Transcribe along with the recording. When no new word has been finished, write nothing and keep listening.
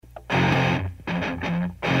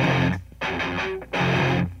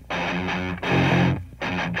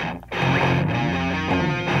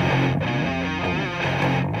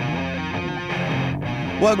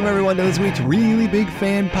Welcome, everyone, to this week's Really Big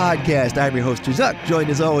Fan Podcast. I'm your host, Zuck,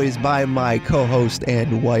 joined as always by my co-host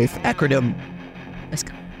and wife, Acronym. Let's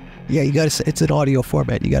go. Yeah, you got to say, it's an audio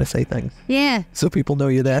format. You got to say things. Yeah. So people know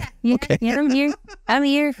you're there. Yeah, Okay. yeah, I'm here. I'm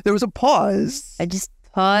here. There was a pause. I just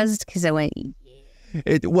paused because I went,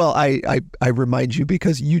 I remind you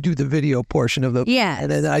because you do the video portion of the... yeah.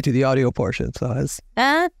 And then I do the audio portion. So I was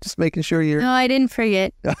just making sure you're... No, I didn't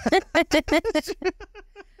forget.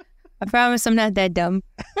 I promise I'm not that dumb.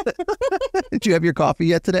 Did you have your coffee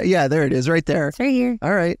yet today? Yeah, there it is, right there. It's right here.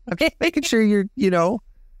 All right. I'm just making sure you're,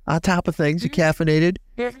 on top of things. You're caffeinated.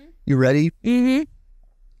 You ready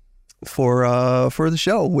for the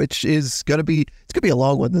show, which is gonna be a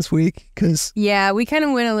long one this week because Yeah, we kind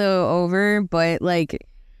of went a little over, but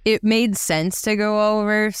it made sense to go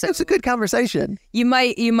over. So it's a good conversation. you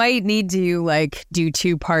might need to do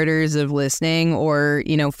 2-parters of listening, or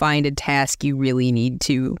find a task you really need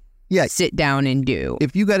to sit down and do.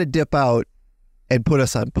 If you got to dip out and put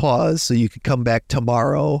us on pause so you could come back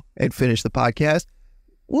tomorrow and finish the podcast,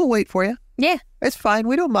 we'll wait for you. Yeah, It's fine.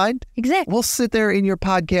 We don't mind. exactly. We'll sit there in your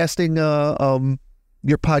podcasting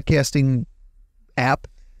app.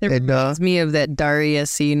 It reminds me of that Daria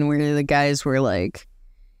scene where the guys were like,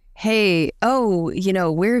 hey,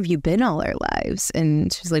 where have you been all our lives?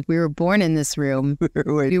 And she's like, we were born in this room.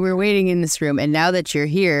 We were waiting in this room. And now that you're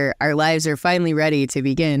here, our lives are finally ready to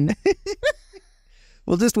begin.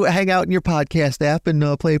 We'll just hang out in your podcast app and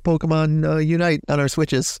play Pokemon Unite on our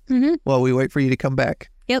Switches while we wait for you to come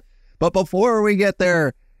back. Yep. But before we get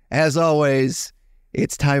there, as always,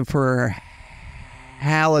 it's time for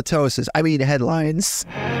headlines.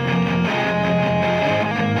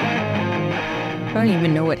 I don't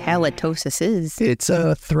even know what halitosis is. It's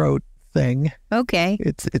a throat thing. Okay.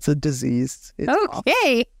 It's a disease. It's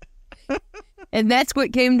Okay. And that's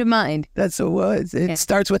what came to mind. That's what it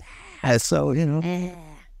starts with. So,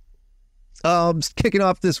 kicking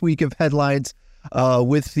off this week of headlines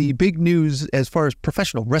with the big news as far as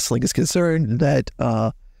professional wrestling is concerned, that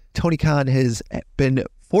Tony Khan has been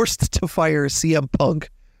forced to fire CM Punk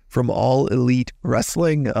from All Elite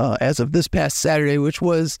Wrestling as of this past Saturday, which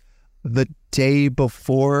was the day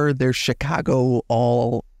before their Chicago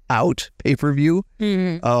All Out pay-per-view.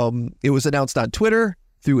 It was announced on Twitter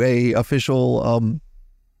through a official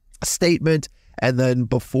statement. And then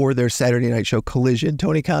before their Saturday night show Collision,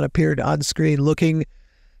 Tony Khan appeared on screen looking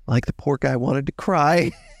like the poor guy wanted to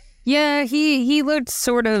cry. Yeah, he looked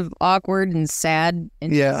sort of awkward and sad.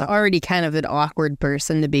 And he's already kind of an awkward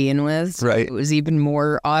person to begin with. So right. It was even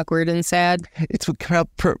more awkward and sad. It's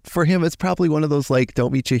for him, it's probably one of those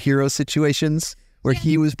don't meet your hero situations where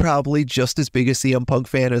he was probably just as big a CM Punk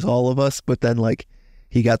fan as all of us. But then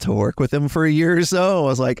he got to work with him for a year or so. I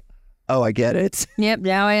was like, oh, I get it. Yep,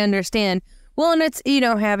 now I understand. Well, and it's,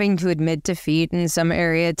 having to admit defeat in some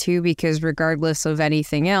area too, because regardless of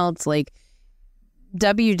anything else,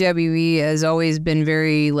 WWE has always been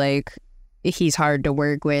very he's hard to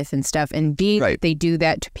work with and stuff. And they do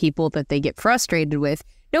that to people that they get frustrated with.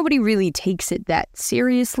 Nobody really takes it that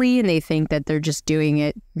seriously, and they think that they're just doing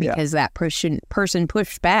it because that person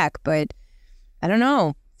pushed back. But I don't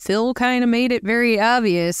know. Phil kind of made it very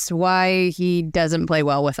obvious why he doesn't play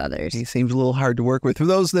well with others. He seems a little hard to work with. For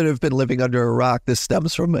those that have been living under a rock, this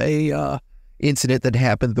stems from a incident that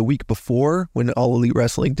happened the week before when All Elite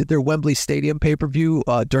Wrestling did their Wembley Stadium pay-per-view.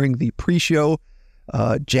 During the pre-show,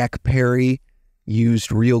 Jack Perry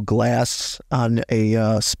used real glass on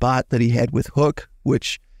a spot that he had with Hook,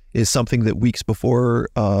 which is something that weeks before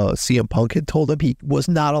CM Punk had told him he was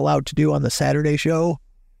not allowed to do on the Saturday show.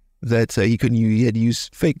 That he had to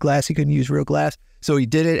use fake glass, he couldn't use real glass. So he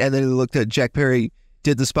did it, and then he looked at Jack Perry,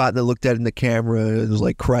 did the spot, and then looked at it in the camera, and it was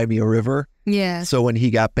like, cry me a river. Yeah. So when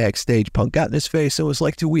he got backstage, Punk got in his face and was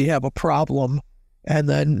like, do we have a problem? And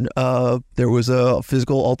then there was a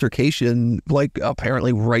physical altercation,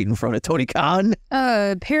 apparently right in front of Tony Khan.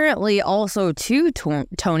 Apparently also to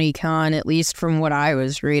Tony Khan, at least from what I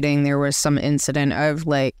was reading, there was some incident of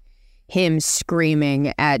him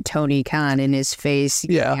screaming at Tony Khan in his face.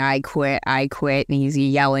 Yeah. I quit. And he's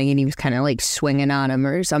yelling, and he was kind of swinging on him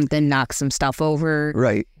or something, knock some stuff over.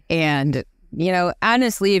 Right. And,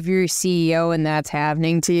 honestly, if you're a CEO and that's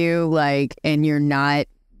happening to you, and you're not...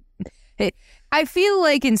 I feel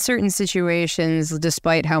like in certain situations,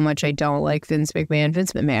 despite how much I don't like Vince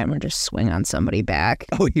McMahon would just swing on somebody back.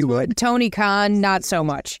 Oh, he would? Tony Khan, not so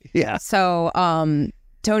much. Yeah. So,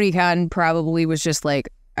 Tony Khan probably was just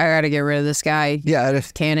I gotta get rid of this guy. Yeah.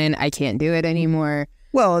 Canon, I can't do it anymore.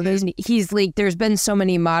 Well, he's there's been so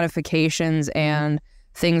many modifications and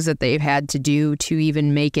things that they've had to do to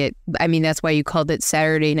even make it. I mean, that's why you called it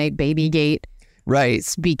Saturday Night Babygate. Right.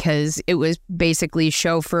 It's because it was basically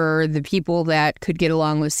show for the people that could get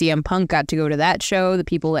along with CM Punk got to go to that show. The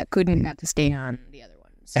people that couldn't got to stay on the other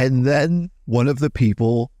ones. And then one of the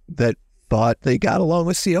people that thought they got along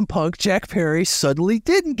with CM Punk, Jack Perry, suddenly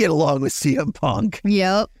didn't get along with CM Punk.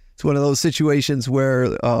 Yep. It's one of those situations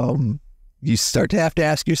where you start to have to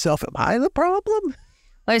ask yourself, am I the problem?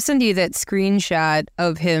 Well, I sent you that screenshot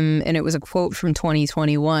of him, and it was a quote from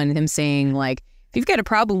 2021, him saying, like, if you've got a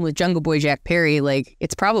problem with Jungle Boy Jack Perry, like,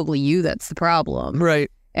 it's probably you that's the problem.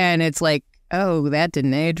 Right. And it's like, oh, that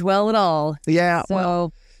didn't age well at all. Yeah. So,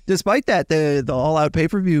 well, despite that, the all-out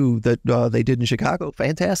pay-per-view that they did in Chicago,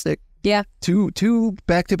 fantastic. Yeah. Two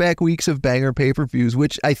back-to-back weeks of banger pay-per-views,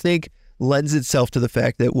 which I think lends itself to the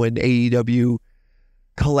fact that when AEW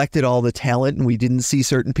collected all the talent and we didn't see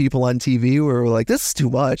certain people on TV, we were like, this is too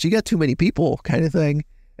much. You got too many people kind of thing.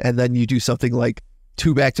 And then you do something like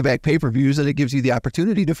 2 back-to-back pay-per-views and it gives you the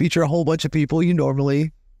opportunity to feature a whole bunch of people you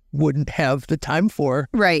normally wouldn't have the time for.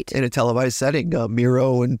 Right. In a televised setting.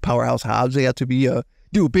 Miro and Powerhouse Hobbs, they have to be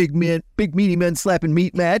do a big meaty men slapping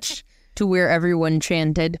meat match. To where everyone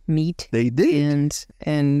chanted meat. They did.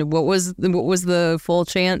 And what was the full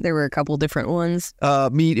chant? There were a couple different ones.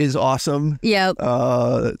 Meat is awesome. Yep.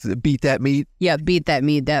 Beat that meat. Yeah, beat that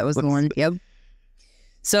meat. That was the one. Yep.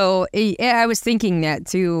 So yeah, I was thinking that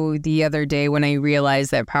too the other day when I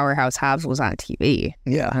realized that Powerhouse Hobbs was on TV.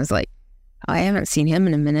 Yeah. I was like, oh, I haven't seen him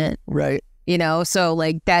in a minute. Right. You know, so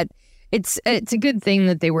like that. It's a good thing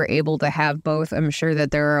that they were able to have both. I'm sure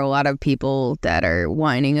that there are a lot of people that are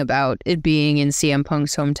whining about it being in CM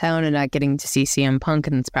Punk's hometown and not getting to see CM Punk,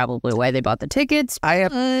 and it's probably why they bought the tickets. I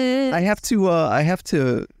have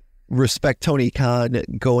to respect Tony Khan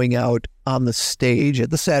going out on the stage at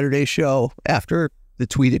the Saturday show after the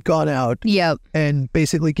tweet had gone out. Yep. And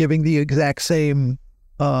basically giving the exact same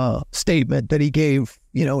statement that he gave,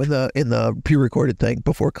 in the pre-recorded thing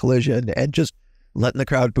before Collision, and just letting the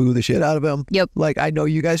crowd boo the shit out of him. Yep. Like, I know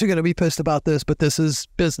you guys are going to be pissed about this, but this is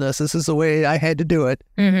business. This is the way I had to do it.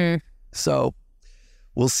 Mm-hmm. So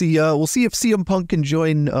we'll see. We'll see if CM Punk can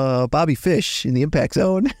join Bobby Fish in the Impact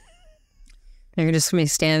Zone. They're just going to be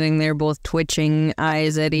standing there both twitching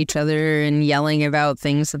eyes at each other and yelling about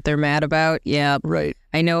things that they're mad about. Yeah. Right.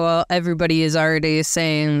 I know everybody is already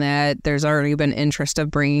saying that there's already been interest of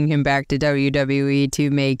bringing him back to WWE to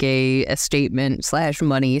make a statement /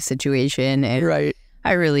 money situation. And right.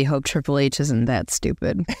 I really hope Triple H isn't that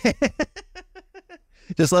stupid.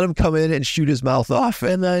 Just let him come in and shoot his mouth off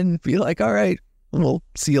and then be like, all right, we'll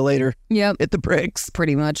see you later. Yep. Hit the bricks.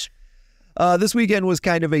 Pretty much. This weekend was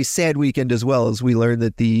kind of a sad weekend as well, as we learned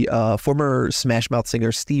that the former Smash Mouth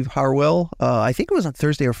singer Steve Harwell, I think it was on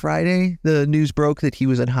Thursday or Friday, the news broke that he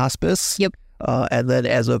was in hospice. Yep. And then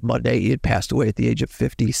as of Monday, he had passed away at the age of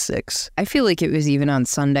 56. I feel like it was even on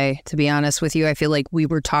Sunday, to be honest with you. I feel like we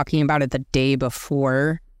were talking about it the day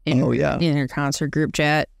before in our concert group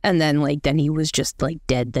chat. And then then he was just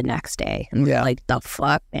dead the next day. And we're like, the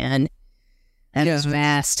fuck, man? That was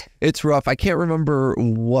fast. It's rough. I can't remember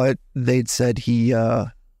what they'd said he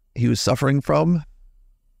was suffering from.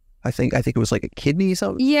 I think it was like a kidney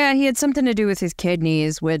something. Yeah, he had something to do with his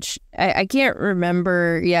kidneys, which I can't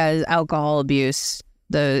remember. Yeah, his alcohol abuse,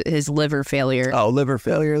 his liver failure. Oh, liver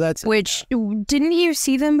failure. Which didn't you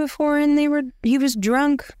see them before? And he was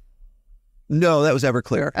drunk. No, that was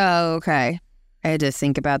Everclear. Oh, okay. I had to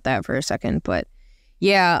think about that for a second, but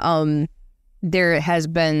yeah. There has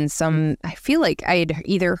been I feel like I had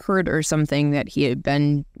either heard or something that he had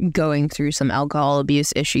been going through some alcohol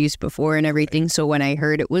abuse issues before and everything. So when I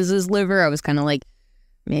heard it was his liver, I was kind of like,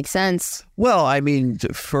 makes sense. Well, I mean,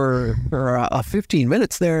 for 15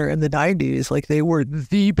 minutes there in the 90s, they were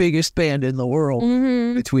the biggest band in the world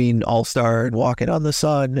between All Star and Walking on the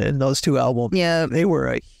Sun and those two albums. Yeah. They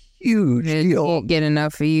were a huge deal. Can't get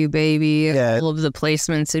enough of you, baby. Yeah. All of the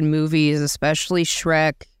placements in movies, especially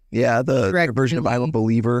Shrek. Yeah, the version of I'm a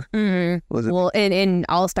Believer. Mm-hmm. Was it? Well, and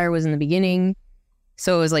All-Star was in the beginning.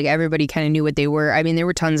 So it was everybody kind of knew what they were. I mean, there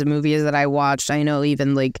were tons of movies that I watched. I know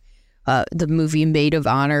even the movie Maid of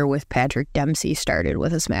Honor with Patrick Dempsey started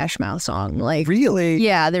with a Smash Mouth song. Really?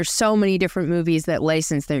 Yeah, there's so many different movies that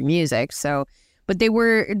license their music. So, but they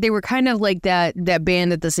were kind of like that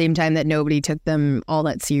band at the same time that nobody took them all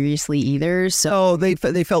that seriously either. So they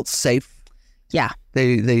felt safe. Yeah.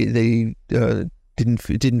 They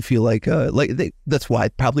didn't feel that's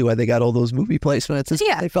probably why they got all those movie placements.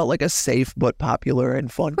 They felt like a safe but popular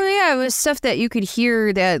and fun. Well, yeah, it was stuff that you could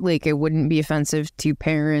hear that it wouldn't be offensive to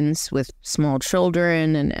parents with small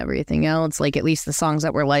children and everything else. At least the songs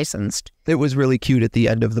that were licensed. It was really cute at the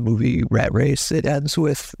end of the movie Rat Race. It ends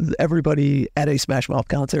with everybody at a Smash Mouth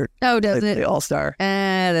concert. Oh, does it? The All-Star.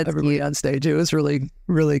 That's everybody cute. on stage. It was really,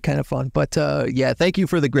 really kind of fun. But yeah, thank you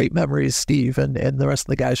for the great memories, Steve, and the rest of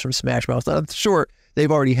the guys from Smash Mouth. I'm sure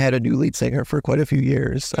they've already had a new lead singer for quite a few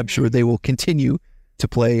years. I'm sure they will continue to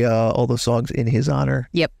play all those songs in his honor.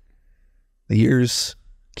 Yep. The years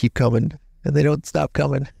keep coming, and they don't stop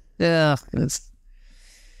coming. Ugh. It's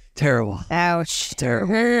terrible. Ouch.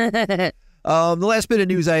 Terrible. The last bit of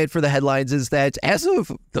news I had for the headlines is that as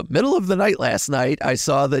of the middle of the night last night, I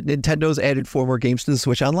saw that Nintendo's added 4 more games to the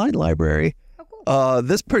Switch Online library.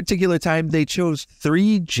 This particular time, they chose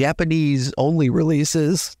 3 Japanese-only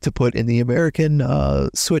releases to put in the American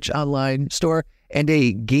Switch Online store, and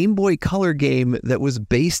a Game Boy Color game that was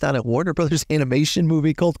based on a Warner Brothers animation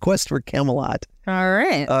movie called Quest for Camelot. All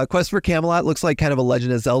right. Quest for Camelot looks like kind of a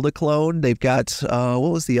Legend of Zelda clone. They've got,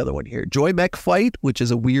 what was the other one here? Joy Mech Fight, which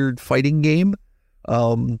is a weird fighting game.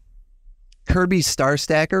 Kirby Star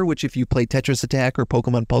Stacker, which if you play Tetris Attack or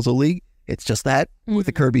Pokemon Puzzle League, it's just that with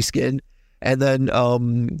a Kirby skin. And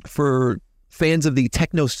then for fans of the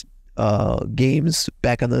Techno games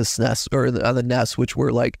back on the SNES or on the NES, which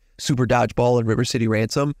were like Super Dodgeball and River City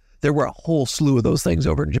Ransom, there were a whole slew of those things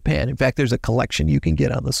over in Japan. In fact, there's a collection you can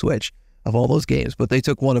get on the Switch of all those games. But they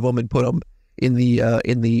took one of them and put them in the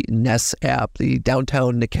NES app, the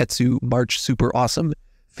Downtown Neketsu March Super Awesome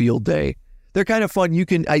Field Day. They're kind of fun. You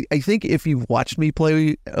can, I think, if you've watched me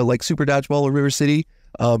play like Super Dodgeball or River City,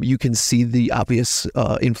 you can see the obvious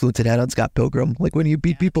influence it had on Scott Pilgrim. Like when you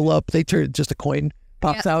beat people up, they turn just a coin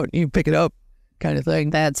pops out and you pick it up, kind of thing.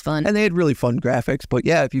 That's fun. And they had really fun graphics. But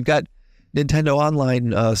yeah, if you've got Nintendo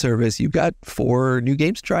Online service, you've got 4 new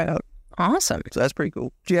games to try out. Awesome. So that's pretty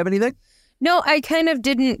cool. Do you have anything? No, I kind of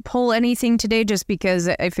didn't pull anything today just because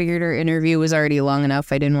I figured our interview was already long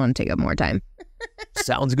enough. I didn't want to take up more time.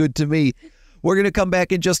 Sounds good to me. We're going to come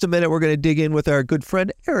back in just a minute. We're going to dig in with our good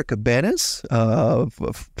friend Erica Banas,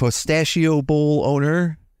 Pistachio Bowl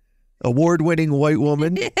owner, award-winning white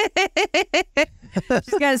woman.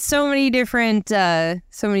 She's got so many different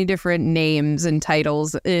names and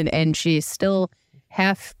titles, and she's still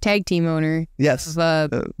half tag team owner. Yes,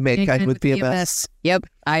 Mankind with BMS. Yep,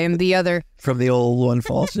 I am the other. From the old One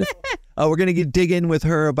Falls. We're going to dig in with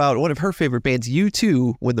her about one of her favorite bands,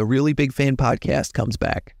 U2, when the Really Big Fan podcast comes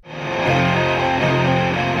back.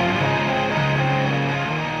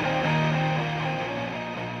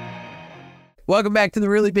 Welcome back to the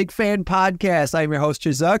Really Big Fan podcast. I'm your host,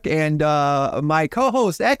 Chazuk, and my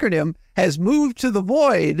co-host, Acronym, has moved to the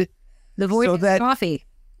Void. The Void so is that coffee.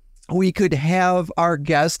 We could have our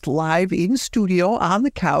guest live in studio on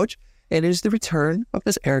the couch, and it is the return of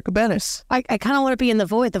Miss Erica Banas. I kind of want to be in the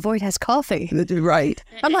Void. The Void has coffee. Right.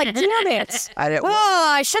 I'm like, damn it.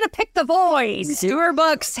 I should have picked the Void.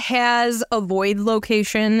 Starbucks has a Void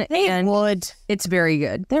location, and would. It's very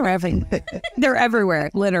good. They're everywhere. They're everywhere,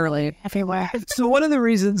 literally. Everywhere. So one of the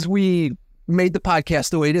reasons we made the podcast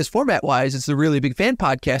the way it is format-wise, it's the Really Big Fan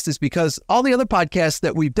podcast, is because all the other podcasts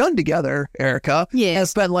that we've done together, Erica,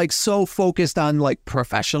 has been like so focused on like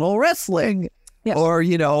professional wrestling. Yes. Or,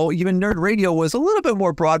 you know, even Nerd Radio was a little bit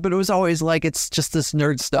more broad, but it was always like, it's just this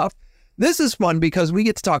nerd stuff. This is fun because we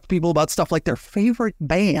get to talk to people about stuff like their favorite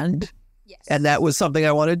band. Yes. And that was something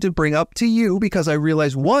I wanted to bring up to you because I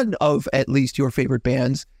realized one of at least your favorite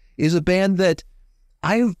bands is a band that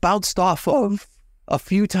I've bounced off of a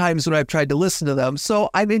few times when I've tried to listen to them. So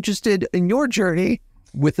I'm interested in your journey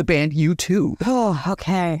with the band U2. Oh,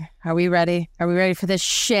 okay. Are we ready? Are we ready for this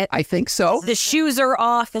shit? I think so. The shoes are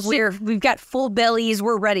off. We've got full bellies.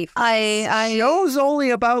 We're ready. The show's only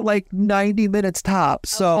about like 90 minutes top.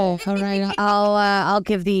 So all right. I'll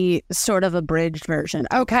give the sort of abridged version.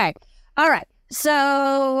 Okay. All right.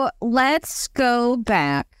 So let's go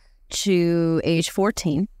back to age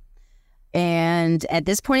 14. And at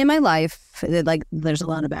this point in my life, like there's a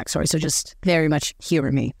lot of backstory, so just very much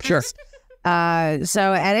humor me. Sure.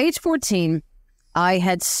 So at age 14, I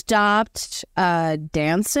had stopped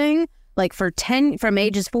dancing. Like from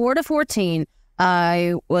ages 4 to 14,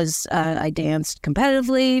 I danced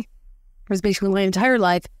competitively. It was basically my entire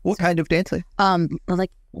life. What kind of dancing?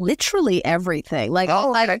 Like literally everything. Like,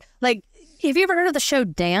 like, have you ever heard of the show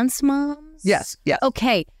Dance Moms? Yes. Yeah.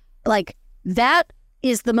 Okay. Like that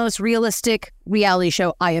is the most realistic reality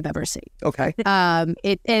show I have ever seen. Okay.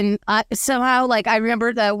 Somehow, like, I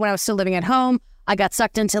remember that when I was still living at home, I got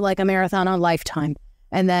sucked into like a marathon on Lifetime.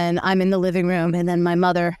 And then I'm in the living room and then my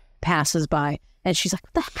mother passes by and she's like,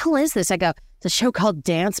 what the hell is this? I go, it's a show called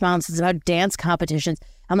Dance Moms. It's about dance competitions.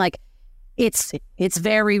 I'm like, It's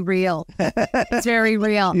very real. It's very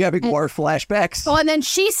real. You having more flashbacks? Oh, and then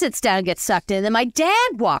she sits down and gets sucked in. And my dad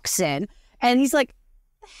walks in and he's like,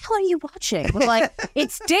 "The hell are you watching?" We're like,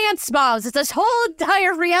 "It's Dance Moms. It's this whole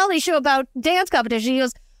entire reality show about dance competition." He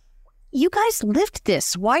goes, "You guys lived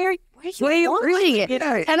this. Why are you watching it?"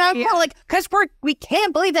 And I'm like, "Because we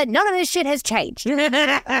can't believe that none of this shit has changed."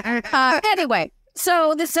 Anyway,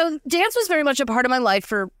 so dance was very much a part of my life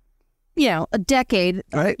for, a decade,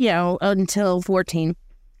 right? Until 14.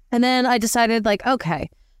 And then I decided, like, okay,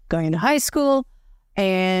 going into high school,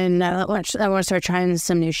 and I want to start trying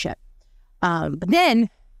some new shit. But then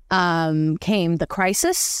came the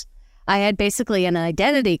crisis. I had basically an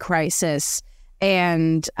identity crisis,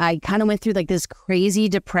 and I kind of went through like this crazy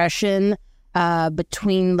depression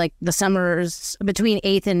between like the summers, between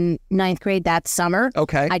 8th and 9th grade that summer.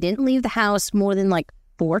 Okay. I didn't leave the house more than like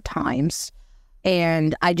 4 times.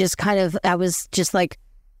 And I was just like,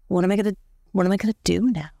 what am I gonna do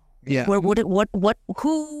now? Yeah. What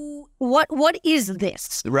is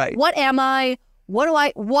this? Right. What am I?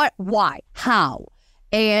 Why? How?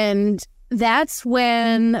 And that's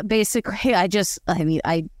when basically I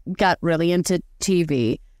got really into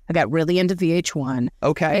TV. I got really into VH1.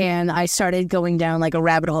 Okay. And I started going down like a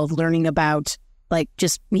rabbit hole of learning about like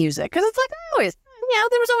just music. Because it's like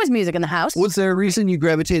there was always music in the house. Was there a reason you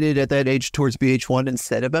gravitated at that age towards VH1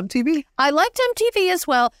 instead of MTV? I liked MTV as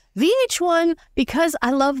well. VH1, because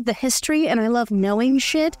I love the history and I love knowing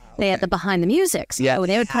shit. They had the behind the musics. Yeah. So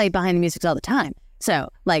they would play behind the musics all the time. So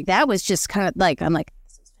like that was just kind of like, I'm like,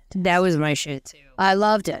 that was my shit too. I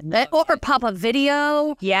loved it. Or Pop-Up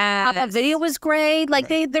Video. Yeah. Pop-Up Video was great. Like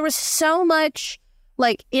there was so much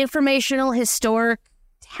like informational, historic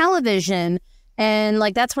television. And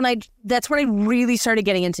like that's when I really started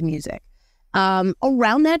getting into music.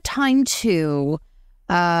 Around that time too,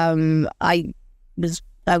 I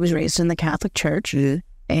was raised in the Catholic Church,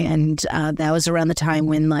 and that was around the time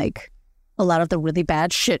when like a lot of the really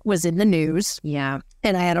bad shit was in the news. Yeah,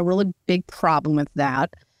 and I had a really big problem with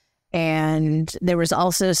that. And there was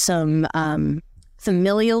also some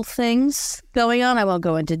familial things going on. I won't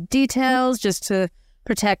go into details just to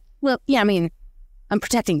protect. Well, yeah, I mean, I'm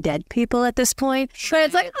protecting dead people at this point. But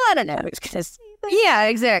it's like, I don't know who's going to see this. Yeah,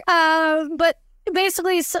 exactly. But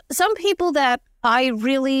basically, some people that I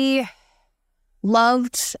really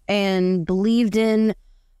loved and believed in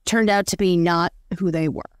turned out to be not who they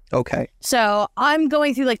were. Okay. So I'm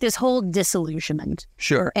going through like this whole disillusionment.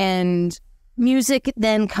 Sure. And music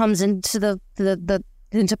then comes into the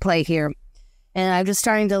into play here. And I'm just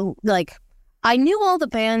starting to like, I knew all the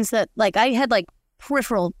bands that like, I had like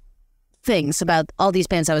peripheral things about all these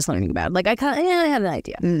bands I was learning about. Like I had an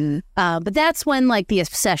idea. Mm-hmm. But that's when like the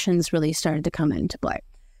obsessions really started to come into play.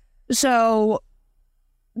 So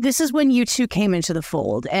this is when U2 came into the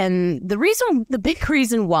fold. And the big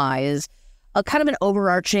reason why is a kind of an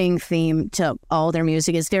overarching theme to all their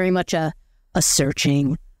music is very much a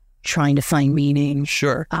searching, trying to find meaning.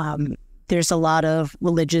 Sure. There's a lot of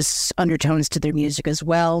religious undertones to their music as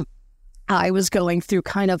well. I was going through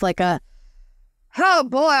kind of like a, oh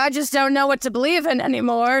boy, I just don't know what to believe in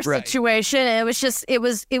anymore situation. And it was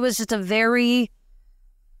just a very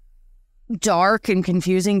dark and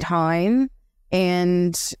confusing time.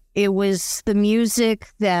 And it was the music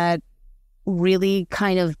that really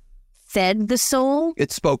kind of fed the soul.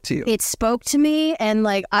 It spoke to you. It spoke to me. And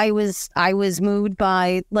like, I was moved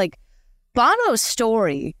by like Bono's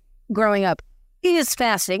story growing up is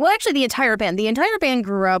fascinating. Well, actually the entire band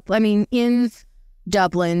grew up, I mean, in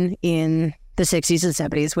Dublin in the 60s and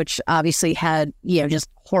 70s, which obviously had, just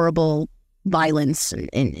horrible violence and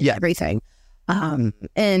everything. I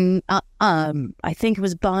think it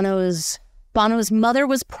was Bono's mother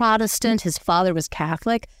was Protestant, his father was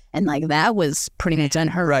Catholic, and like that was pretty much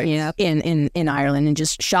unheard of in Ireland and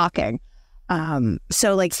just shocking.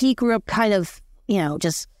 So like he grew up kind of,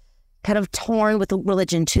 just kind of torn with the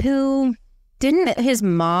religion too. Didn't his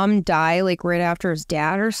mom die like right after his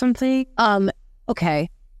dad or something? Okay.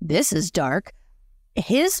 This is dark.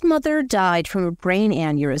 His mother died from a brain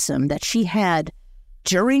aneurysm that she had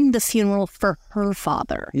during the funeral for her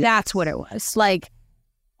father. Yes. That's what it was. Like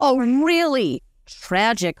a really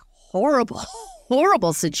tragic,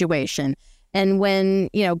 horrible situation. And when,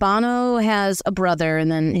 Bono has a brother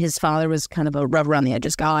and then his father was kind of a rough around the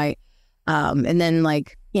edges guy. And then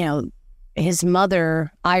like, his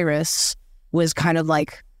mother, Iris, was kind of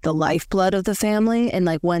like the lifeblood of the family, and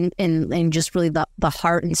like and just really the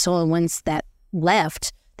heart and soul. And once that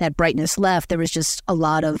brightness left, there was just a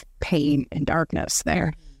lot of pain and darkness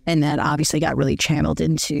there, and that obviously got really channeled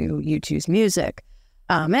into U2's music.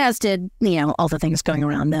 as did, all the things going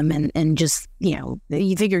around them. And just, you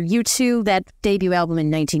figure U2, that debut album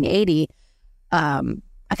in 1980,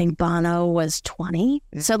 I think Bono was 20.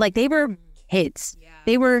 So like they were kids. Yeah.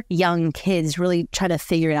 They were young kids really trying to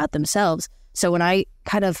figure it out themselves. So when I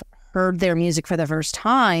kind of heard their music for the first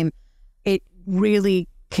time, it really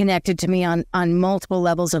connected to me on multiple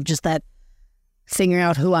levels of just that figuring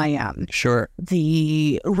out who I am. Sure.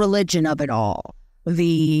 The religion of it all.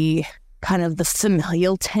 The kind of the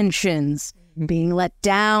familial tensions, being let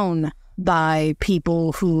down by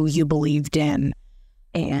people who you believed in.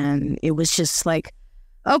 And it was just like,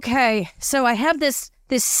 okay, so I have this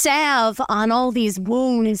salve on all these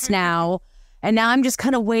wounds now, and now I'm just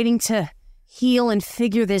kind of waiting to heal and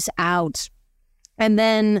figure this out. And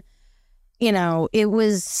then,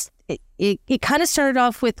 it kind of started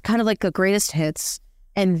off with kind of like the greatest hits,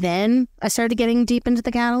 and then I started getting deep into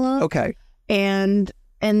the catalog. Okay. And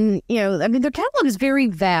their catalog is very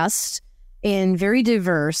vast and very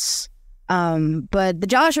diverse, but the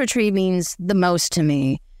Joshua Tree means the most to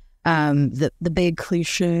me. The big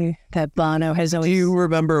cliche that Bono has always. Do you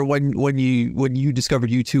remember when you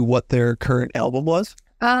discovered U2 what their current album was?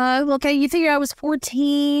 Okay, you figure I was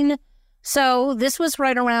 14, so this was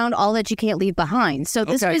right around All That You Can't Leave Behind. So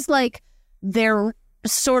this was like their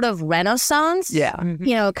sort of renaissance. Yeah.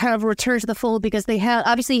 Kind of return to the fold, because they had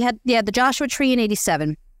the Joshua Tree in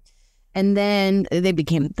 87, and then they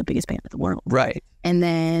became the biggest band in the world. Right. And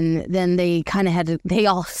then they kind of had to.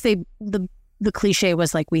 The cliche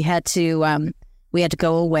was like we had to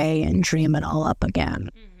go away and dream it all up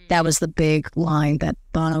again. Mm-hmm. That was the big line that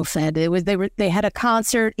Bono said. It was they had a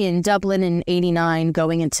concert in Dublin in '89,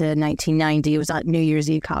 going into 1990. It was a New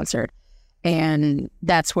Year's Eve concert, and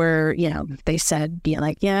that's where they said,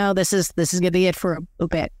 this is gonna be it for a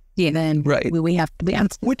bit. Yeah, then right. we have to.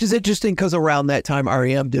 Which is interesting, because around that time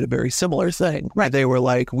REM did a very similar thing. Right. They were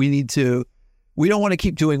like, we don't want to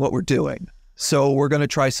keep doing what we're doing, so we're going to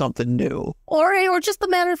try something new. Or just the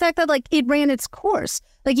matter of fact that like it ran its course.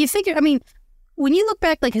 Like you figure, when you look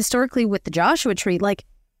back like historically with the Joshua Tree, like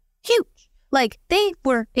huge, like they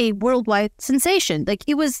were a worldwide sensation. Like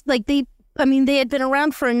it was like they had been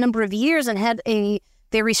around for a number of years and had a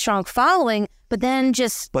very strong following, but then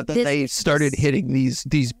they started hitting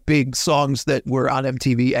these big songs that were on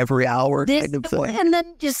MTV every hour kind of thing. And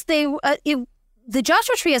then just the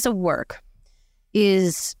Joshua Tree as a work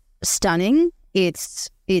is stunning. It's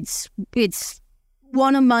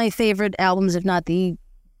one of my favorite albums, if not the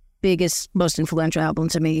biggest, most influential album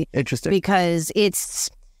to me. Interesting. Because it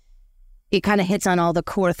kind of hits on all the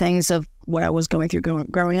core things of what I was going through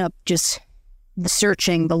growing up. Just the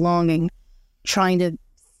searching, the longing, trying to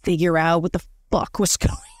figure out what the fuck was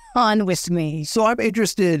going on with me. So I'm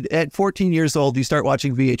interested, at 14 years old, you start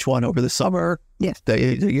watching VH1 over the summer. Yes.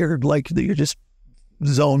 You're just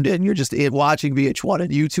zoned in. You're just watching VH1,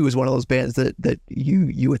 and U2 is one of those bands that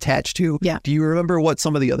you attach to. Yeah. Do you remember what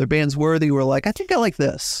some of the other bands were that you were like, I think I like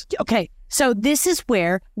this? Okay, so this is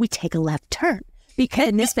where we take a left turn,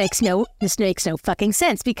 because this makes no fucking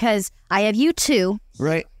sense, because I have U2.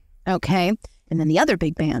 Right. Okay, and then the other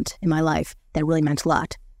big band in my life that really meant a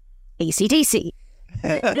lot, AC/DC.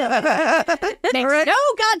 Makes no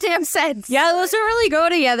goddamn sense. Yeah, those don't really go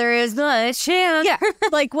together as much. Yeah.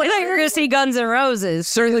 Like when I were going to see Guns N' Roses.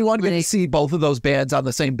 Certainly one going to see both of those bands on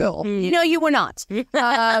the same bill. No, you were not.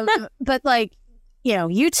 But like,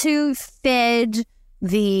 U2 fed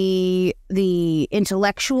the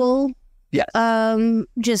intellectual,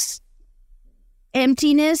 just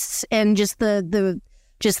emptiness, and just the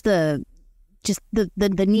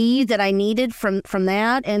need that I needed from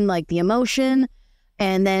that, and like the emotion.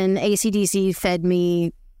 And then AC/DC fed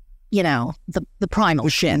me, the primal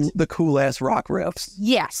shit. The cool-ass rock riffs.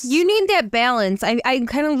 Yes. You need that balance. I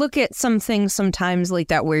kind of look at some things sometimes like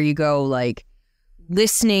that, where you go, like,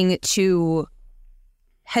 listening to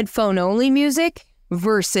headphone-only music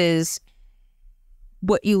versus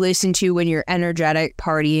what you listen to when you're energetic,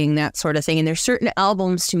 partying, that sort of thing. And there's certain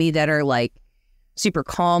albums to me that are, like, super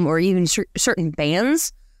calm, or even certain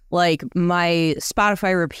bands. Like, my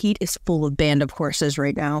Spotify repeat is full of Band of Horses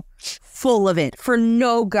right now. Full of it. For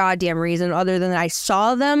no goddamn reason other than I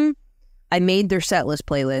saw them, I made their setlist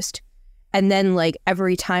playlist. And then, like,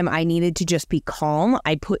 every time I needed to just be calm,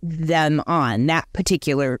 I put them on that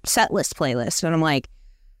particular setlist playlist. And I'm like,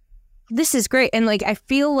 this is great. And, like, I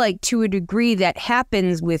feel like to a degree that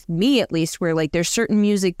happens with me, at least, where, like, there's certain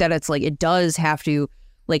music that it's like, it does have to,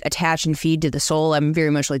 like, attach and feed to the soul. I'm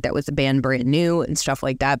very much like that with the band Brand New and stuff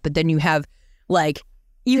like that. But then you have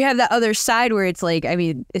that other side where it's like,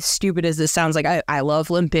 as stupid as this sounds, like I love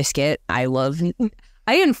Limp Bizkit. I love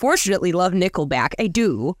I unfortunately love Nickelback. I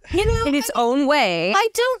do, in its own way. I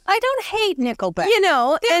don't hate Nickelback.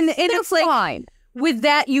 And it's like fine. With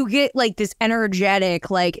that, you get like this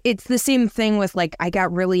energetic, like it's the same thing with like I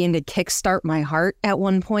got really into Kickstart My Heart at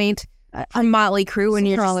one point on Motley Crue, and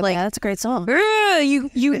you're just like, that's a great song. You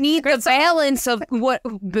need the balance of what.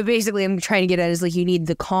 But basically, I'm trying to get at is like you need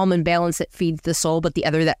the calm and balance that feeds the soul, but the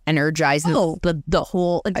other that energizes the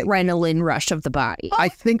whole adrenaline rush of the body. I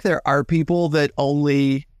think there are people that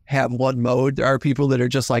only have one mode. There are people that are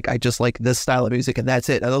just like, I just like this style of music and that's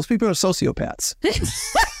it. And those people are sociopaths.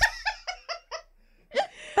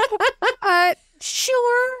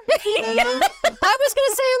 Sure. I was going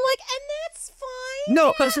to say, I'm like, and that's fine.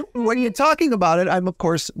 No, because when you're talking about it, I'm, of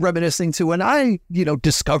course, reminiscing to when I,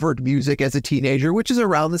 discovered music as a teenager, which is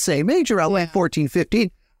around the same age, around like 14, 15,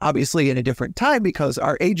 obviously in a different time because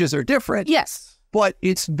our ages are different. Yes. But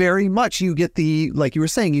it's very much, you get the, like you were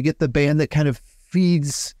saying, you get the band that kind of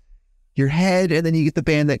feeds your head, and then you get the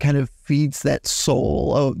band that kind of feeds that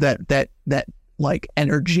soul, that like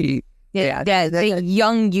energy. Yeah, that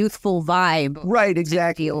young, youthful vibe. Right,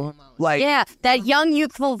 exactly. Like, that young,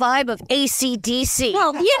 youthful vibe of AC/DC.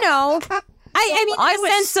 Well, I mean, I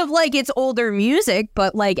sense of like it's older music,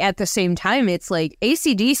 but like at the same time, it's like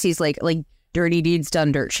AC/DC's like Dirty Deeds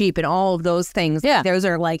Done Dirt Cheap and all of those things. Yeah, those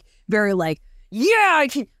are like very like, I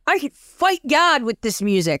can fight God with this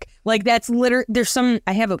music. Like that's I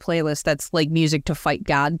have a playlist that's like music to fight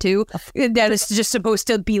God to. That is just supposed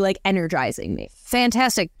to be like energizing me.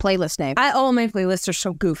 Fantastic playlist name. All my playlists are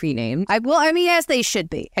so goofy named. As they should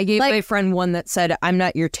be. I gave my friend one that said, "I'm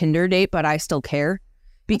not your Tinder date, but I still care."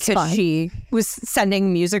 Because she was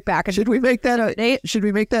sending music back. Should we make that a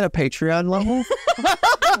Patreon level?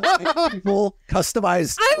 People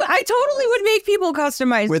customize. I totally would make people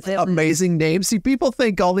customize with amazing names. See, people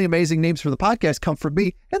think all the amazing names for the podcast come from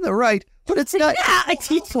me, and they're right, but it's not.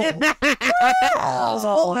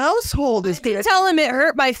 Whole household is. Tell him it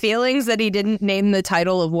hurt my feelings that he didn't name the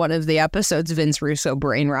title of one of the episodes Vince Russo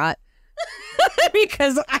Brain Rot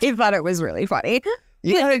because I thought it was really funny.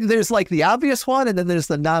 Yeah, there's like the obvious one, and then there's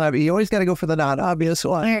the non-obvious. You always got to go for the non-obvious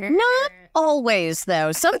one. Not always,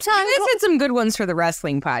 though. Sometimes we had some good ones for the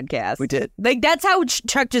wrestling podcast. We did. Like that's how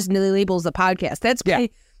Chuck just labels the podcast. That's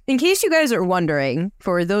in case you guys are wondering.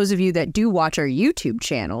 For those of you that do watch our YouTube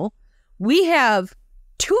channel, we have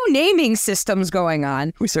 2 naming systems going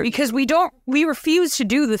on because we refuse to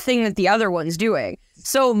do the thing that the other one's doing.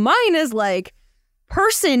 So mine is like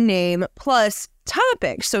person name plus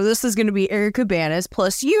topic. So this is going to be Eric Cabanas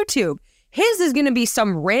plus YouTube. His is going to be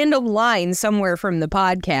some random line somewhere from the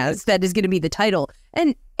podcast that is going to be the title.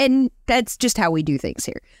 And that's just how we do things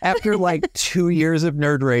here. After like 2 years of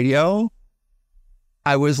Nerd Radio,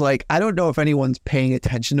 I was like, I don't know if anyone's paying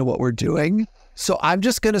attention to what we're doing. So I'm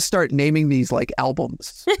just going to start naming these like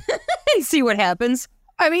albums. And see what happens.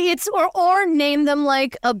 I mean, it's or name them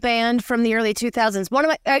like a band from the early 2000s. One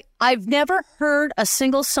of I've never heard a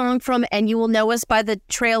single song from And You Will Know Us by the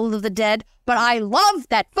Trail of the Dead, but I love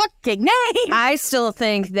that fucking name. I still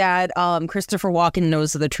think that Christopher Walken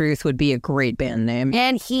Knows the Truth would be a great band name.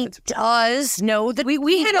 And he does know that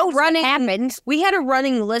we had a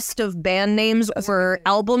running list of band names for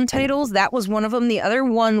album titles. That was one of them. The other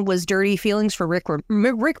one was Dirty Feelings for Rick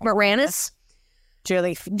Moranis.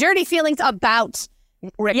 Dirty Feelings about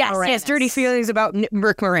Rick Moranis. Yes, Dirty Feelings about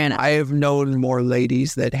Rick Moranis. I have known more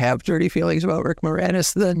ladies that have dirty feelings about Rick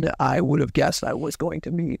Moranis than I would have guessed I was going to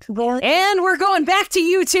meet. And we're going back to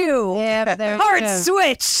you two. Yeah, hard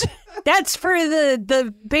switch. That's for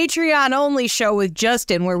the Patreon only show with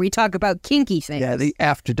Justin where we talk about kinky things. Yeah, the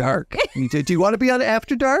After Dark. Do you want to be on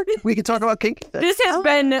After Dark? We can talk about kinky things.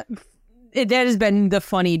 That has been the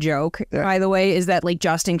funny joke, by the way, is that like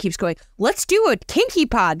Justin keeps going, let's do a kinky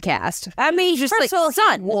podcast. I mean, just like,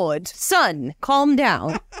 son, calm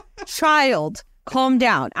down. Child, calm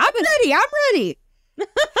down. I'm ready.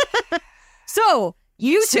 So,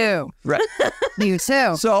 you two. Right. You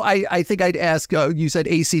too. So I think I'd ask, you said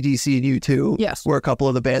AC/DC and U2 yes. were a couple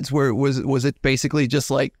of the bands. Was it basically just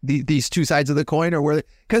like these two sides of the coin? Or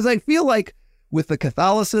because I feel like with the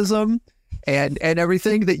Catholicism and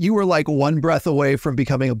everything that you were like one breath away from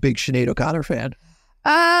becoming a big Sinead O'Connor fan.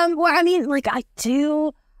 Well, I mean, like I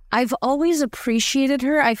do. I've always appreciated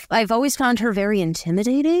her. I've always found her very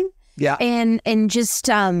intimidating. Yeah. And just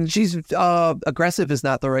she's aggressive is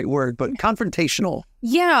not the right word, but confrontational.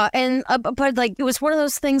 Yeah, and but like it was one of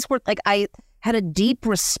those things where like I had a deep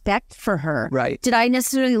respect for her. Right. Did I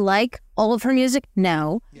necessarily like all of her music?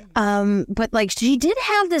 No. Yeah. But like she did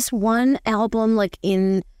have this one album like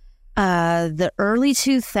in the early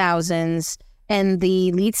 2000s, and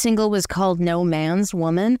the lead single was called No Man's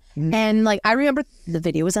Woman. And like, I remember the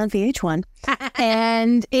video was on VH1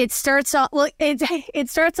 and it starts off, it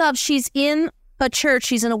starts off, she's in a church,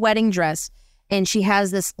 she's in a wedding dress and she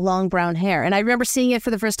has this long brown hair. And I remember seeing it for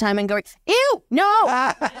the first time and going, ew, no,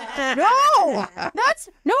 that's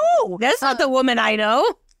not the woman I know.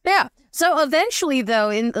 Yeah. So eventually though,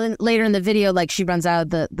 later in the video, like she runs out of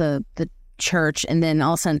the church and then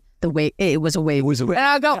all of a sudden it was a wave. And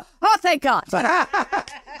I'll go, oh, thank God.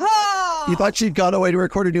 You thought she'd gone away to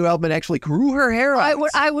record a new album and actually grew her hair out.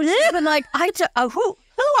 I was even like, who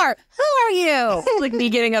are you? Like me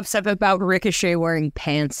getting upset about Ricochet wearing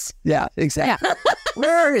pants. Yeah, exactly. Yeah.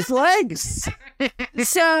 Where are his legs?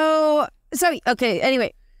 So okay.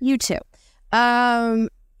 Anyway, U2.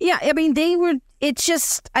 Yeah, I mean,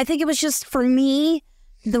 I think it was just for me,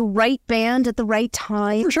 the right band at the right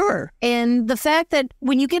time. For sure. And the fact that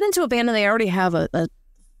when you get into a band and they already have a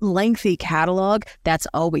lengthy catalog, that's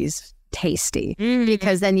always tasty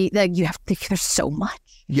because then you have, there's so much.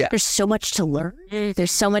 Yeah. There's so much to learn.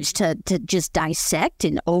 There's so much to just dissect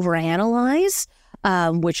and overanalyze,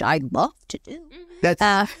 which I love to do.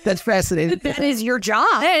 That's fascinating. That is your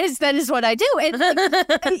job. That is what I do. And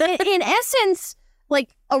in essence, like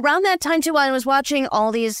around that time too, I was watching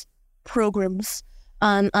all these programs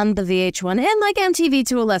on the VH1 and like MTV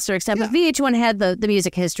to a lesser extent, but VH1 had the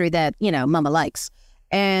music history that, Mama likes.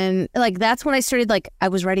 And like, that's when I started, like, I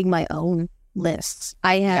was writing my own lists.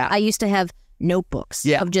 I used to have notebooks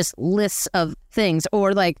of just lists of things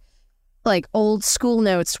or like old school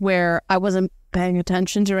notes where I wasn't paying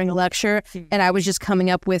attention during a lecture and I was just coming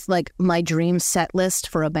up with like my dream set list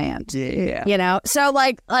for a band. Yeah. So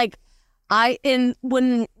like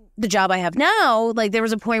when the job I have now, like there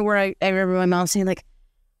was a point where I remember my mom saying like,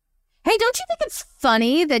 hey, don't you think it's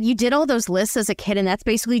funny that you did all those lists as a kid and that's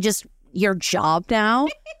basically just your job now?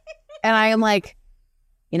 And I am like,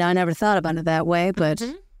 I never thought about it that way, but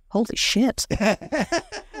holy shit.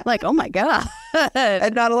 Like, oh my God.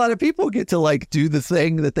 And not a lot of people get to like do the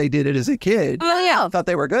thing that they did it as a kid. Well, yeah. Thought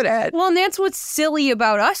they were good at. Well, and that's what's silly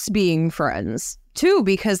about us being friends too,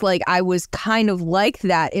 because like I was kind of like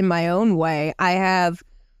that in my own way. I have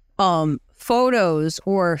photos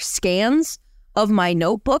or scans of my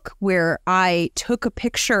notebook where I took a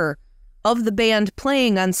picture of the band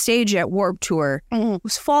playing on stage at Warped Tour. It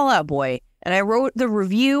was Fall Out Boy. And I wrote the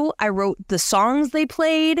review. I wrote the songs they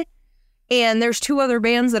played. And there's two other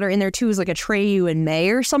bands that are in there too, is like Atreyu and May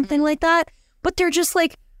or something like that. But they're just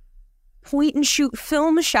like point and shoot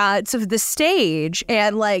film shots of the stage.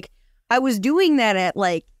 And like, I was doing that at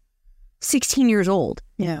like 16 years old.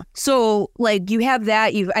 Yeah. So like you have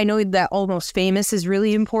that, I know that Almost Famous is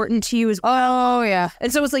really important to you as well. Oh yeah.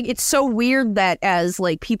 And so it's like, it's so weird that as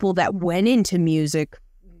like people that went into music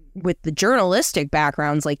with the journalistic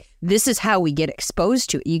backgrounds, like this is how we get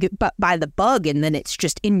exposed to it. You get by the bug and then it's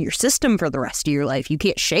just in your system for the rest of your life. You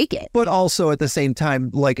can't shake it. But also at the same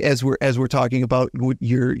time, like as we're talking about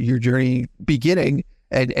your journey beginning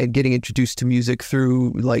and getting introduced to music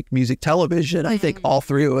through like music television, I think all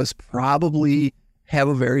three of us probably have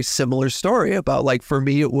a very similar story about, like, for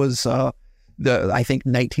me it was I think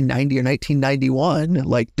 1990 or 1991,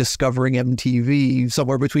 like discovering MTV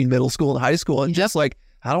somewhere between middle school and high school, and just like,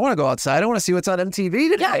 I don't want to go outside. I want to see what's on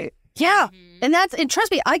MTV today. Yeah. And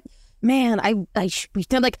trust me, we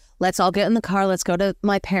did like, let's all get in the car. Let's go to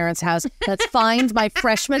my parents' house. Let's find my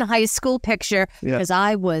freshman high school picture because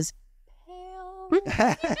I was pale.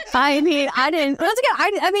 I mean, I didn't. Once again,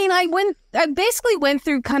 I basically went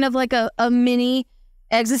through kind of like a mini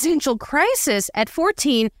existential crisis at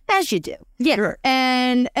 14, as you do. Yeah. Sure.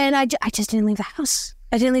 And I just didn't leave the house.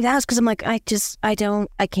 I didn't leave the house because I'm like, I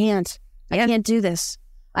can't do this.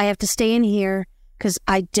 I have to stay in here because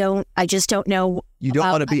I just don't know. You don't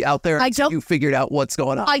want to be out there until you figured out what's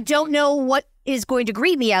going on. I don't know what is going to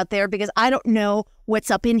greet me out there because I don't know what's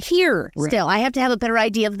up in here still. I have to have a better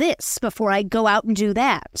idea of this before I go out and do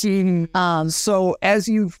that. So as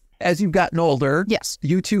you've gotten older, yes,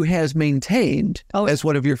 U2 has maintained as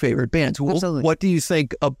one of your favorite bands. Absolutely. What do you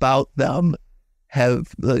think about them have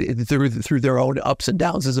through their own ups and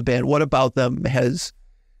downs as a band? What about them has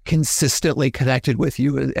consistently connected with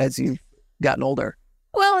you as you've gotten older?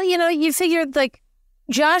 Well, you figured like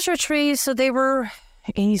Joshua Tree, so they were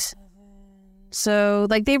 87. So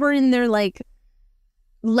like they were in their like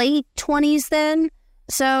late 20s then.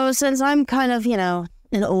 So since I'm kind of,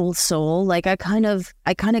 an old soul, like I kind of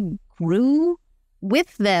grew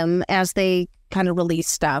with them as they kind of released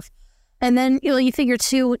stuff. And then, you figure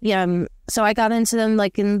too, so I got into them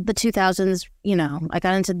like in the 2000s, I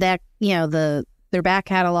got into that, their back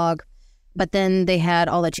catalog, but then they had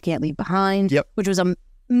All That You Can't Leave Behind, which was a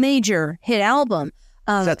major hit album.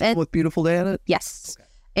 Is that the one with Beautiful Day on it? Yes. Okay.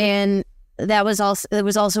 And it was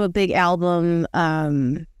also a big album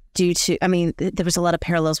due to, I mean, there was a lot of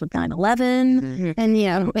parallels with 9/11. Mm-hmm. And, you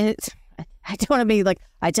know,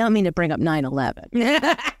 I don't mean to bring up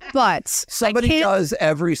 9/11. But somebody does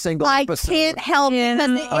every single episode. I can't help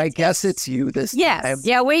it. I guess it's you this time.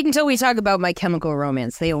 Yeah, wait until we talk about My Chemical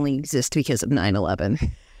Romance. They only exist because of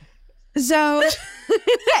 9/11. So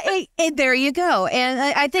there you go. And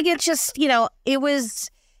I think it's just, you know, it was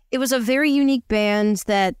a very unique band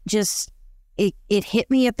that just, it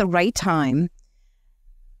hit me at the right time.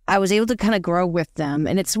 I was able to kind of grow with them.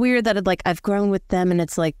 And it's weird that I've grown with them and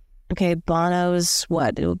it's like, okay, Bono's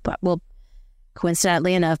what? Well,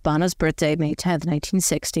 coincidentally enough, Bono's birthday, May 10th,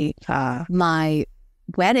 1960. My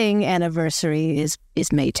wedding anniversary is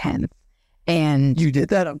May 10th. And you did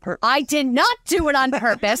that on purpose? I did not do it on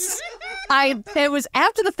purpose. It was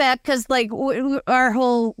after the fact because our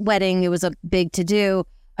whole wedding, it was a big to do.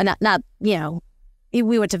 Not you know,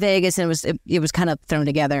 we went to Vegas and it was kind of thrown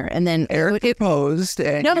together. And then Eric proposed,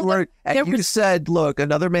 and you said, "Look,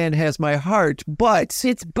 another man has my heart, but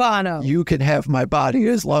it's Bono. You can have my body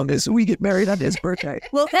as long as we get married on his birthday."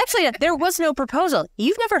 Well, actually, there was no proposal.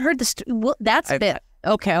 You've never heard this? Well, that's it.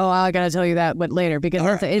 Okay, well, I gotta tell you that, but later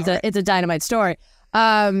because it's a dynamite story.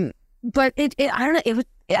 But I don't know.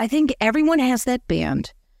 I think everyone has that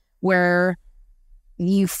band where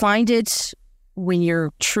you find it when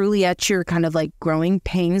you're truly at your kind of like growing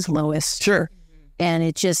pains lowest. Sure. And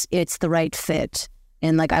it's the right fit.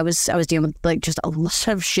 And like I was dealing with like just a lot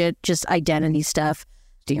of shit, just identity stuff,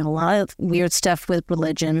 doing a lot of weird stuff with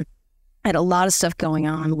religion. I had a lot of stuff going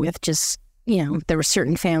on with just, you know, there were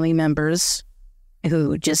certain family members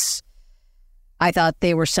who just, I thought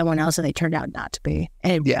they were someone else and they turned out not to be.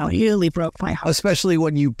 And it really broke my heart. Especially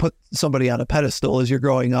when you put somebody on a pedestal as you're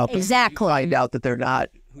growing up. Exactly. And you find out that they're not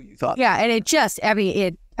who you thought. Yeah, and it just,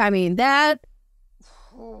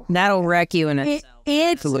 that'll wreck you in itself.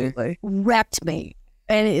 It absolutely wrecked me.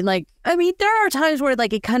 And there are times where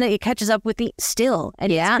like it catches up with me still.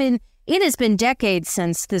 And it has been decades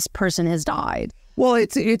since this person has died. Well,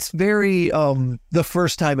 it's very the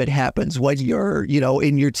first time it happens when you're, you know,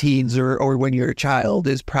 in your teens or when you're a child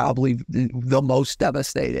is probably the most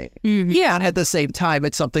devastating. Mm-hmm. Yeah, and at the same time,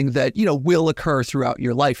 it's something that, you know, will occur throughout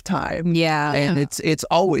your lifetime. Yeah, and it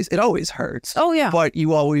always hurts. Oh yeah, but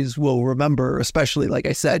you always will remember, especially like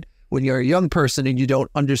I said, when you're a young person and you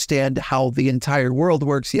don't understand how the entire world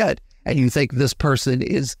works yet, and you think this person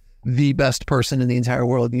is the best person in the entire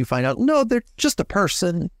world, and you find out no, they're just a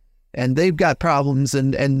person. And they've got problems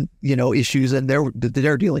and you know, issues and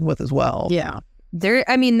they're dealing with as well. Yeah.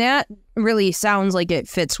 That really sounds like it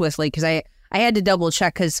fits with, like, because I had to double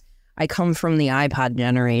check because I come from the iPod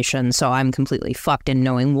generation, so I'm completely fucked in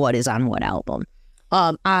knowing what is on what album.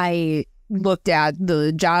 I looked at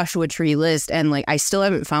the Joshua Tree list and like I still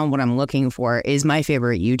haven't found what I'm looking for. Is my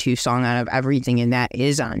favorite U2 song out of everything, and that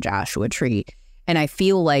is on Joshua Tree. And I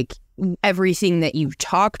feel like everything that you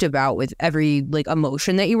talked about with every like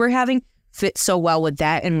emotion that you were having fits so well with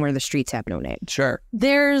that and Where the Streets Have No Name. Sure.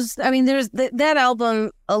 There's that album,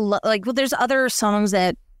 there's other songs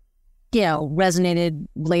that, you know, resonated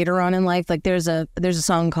later on in life. Like there's a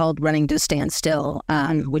song called Running to Stand Still,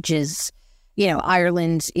 which is, you know,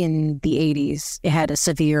 Ireland in the 80s. It had a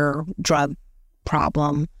severe drug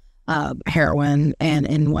problem, heroin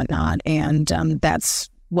and whatnot. And that's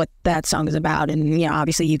what that song is about. And, you know,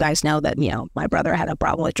 obviously you guys know that, you know, my brother had a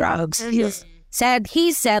problem with drugs. Mm-hmm.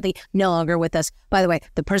 He's sadly no longer with us. By the way,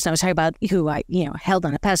 the person I was talking about who I, you know, held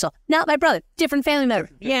on a pedestal, not my brother, different family member.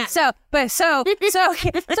 Yeah. So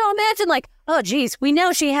imagine like, oh geez, we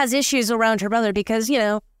know she has issues around her brother because, you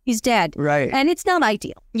know, he's dead. Right. And it's not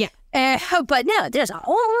ideal. Yeah. But no, there's a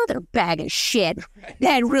whole other bag of shit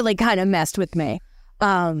that really kind of messed with me.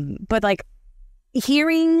 But like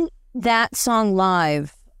hearing that song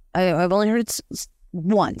live, I've only heard it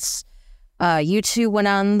once. U2 went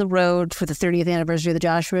on the road for the 30th anniversary of the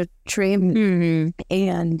Joshua Tree. Mm-hmm.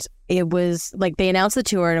 And it was like they announced the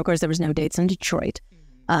tour. And of course, there was no dates in Detroit.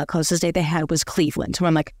 Closest date they had was Cleveland. So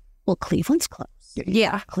I'm like, well, Cleveland's close.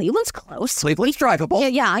 Yeah. Cleveland's close. Cleveland's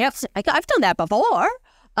drivable. Yeah. I've done that before.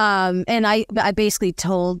 And I basically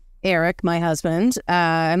told Eric, my husband,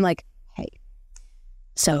 I'm like, hey,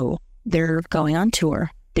 so they're going on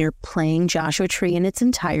tour. They're playing Joshua Tree in its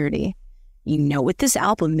entirety. You know what this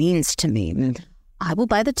album means to me. I will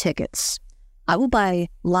buy the tickets. I will buy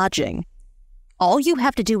lodging. All you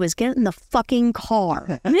have to do is get in the fucking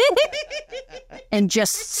car and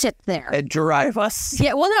just sit there. And drive us.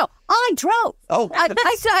 Yeah, well, no, I drove. Oh. I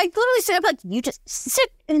literally said, I'm like, you just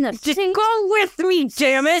sit in the Just go with me,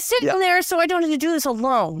 damn it. Sit in there so I don't have to do this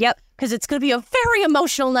alone. Yep. Because it's going to be a very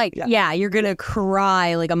emotional night. Yeah, you're going to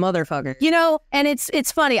cry like a motherfucker. You know, and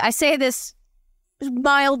it's funny. I say this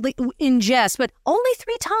mildly in jest, but only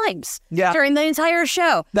 3 times during the entire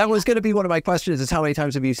show. That was going to be one of my questions, is how many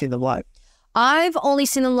times have you seen them live? I've only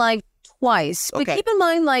seen them live twice. But keep in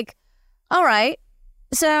mind, like, all right,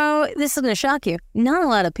 so this is going to shock you. Not a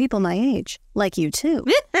lot of people my age like you too.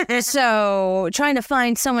 So trying to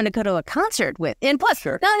find someone to go to a concert with. And plus,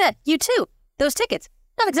 not that, you too. Those tickets,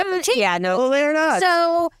 not exactly cheap. Yeah, no. Well, they're not.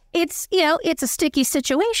 So it's, you know, it's a sticky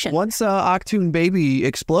situation. Once Achtung Baby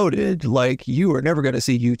exploded, like, you were never going to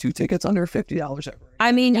see U2 tickets under $50 ever.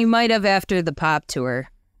 I mean, you might have after the pop tour.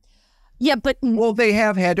 Yeah, but Well, they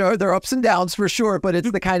have had their ups and downs for sure, but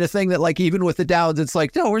it's the kind of thing that, like, even with the downs, it's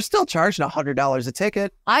like, no, we're still charging $100 a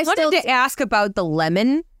ticket. I wanted to ask about the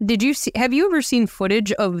lemon. Have you ever seen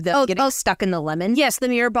footage of them getting stuck in the lemon? Yes, the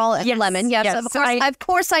mirror ball lemon. Yes. Of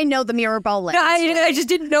course I know the mirror ball lemon. I just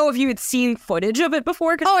didn't know if you had seen footage of it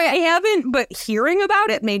before. Oh, yeah. I haven't, but hearing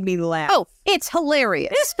about it made me laugh. Oh, it's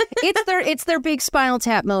hilarious. it's their big Spinal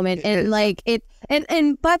Tap moment, and like it.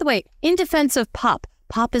 And by the way, in defense of Pop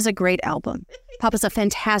is a great album. Pop is a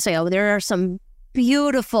fantastic album. There are some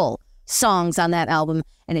beautiful songs on that album,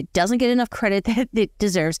 and it doesn't get enough credit that it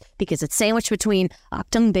deserves because it's sandwiched between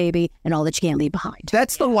Achtung Baby and All That You Can't Leave Behind.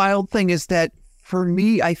 That's the wild thing, is that for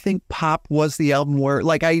me, I think Pop was the album where,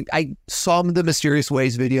 like, I saw the Mysterious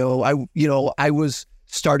Ways video. I was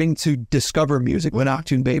starting to discover music when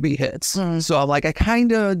Achtung Baby hits. So I'm like, I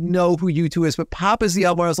kind of know who U2 is, but Pop is the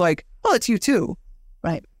album where I was like, oh, it's U2.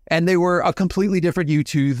 Right. And they were a completely different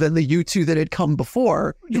U2 than the U2 that had come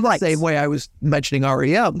before. In the same way I was mentioning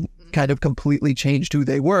REM kind of completely changed who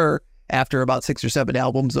they were after about 6 or 7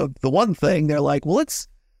 albums of the one thing. They're like, well,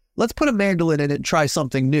 let's put a mandolin in it and try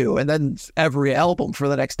something new. And then every album for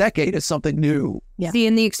the next decade is something new. Yeah. See,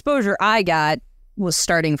 and the exposure I got was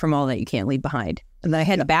starting from All That You Can't Leave Behind. And I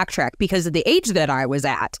had to backtrack because of the age that I was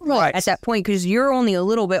at at that point, because you're only a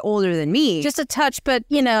little bit older than me. Just a touch, but,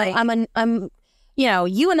 you know, I'm you know,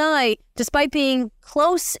 you and I, despite being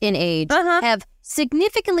close in age, have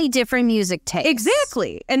significantly different music tastes.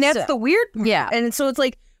 Exactly. And that's the weird part. Yeah. And so it's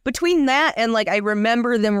like, between that and, like, I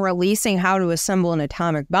remember them releasing How to Assemble an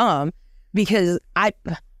Atomic Bomb, because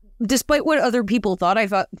despite what other people thought, I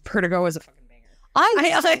thought Vertigo was a fucking banger. I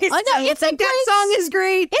know. That song is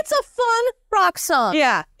great. It's a fun rock song.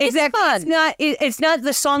 Yeah, exactly. It's fun. It's not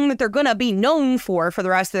the song that they're gonna be known for the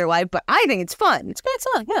rest of their life, but I think it's fun. It's a good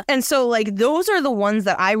song, yeah. And so, like, those are the ones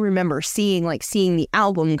that I remember seeing the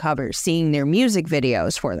album covers, seeing their music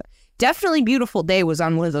videos for them. Definitely Beautiful Day was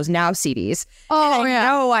on one of those Now CDs. Oh, yeah.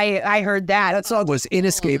 No, I heard that. That song was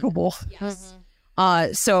inescapable. Yes.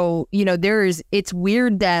 So, you know, it's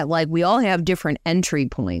weird that, like, we all have different entry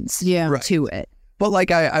points to it. But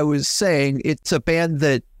like I was saying, it's a band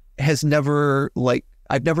that has never, like,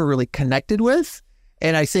 I've never really connected with.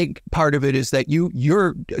 And I think part of it is that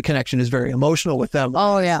your connection is very emotional with them.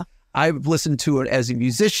 Oh, yeah. I've listened to it as a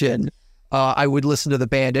musician. I would listen to the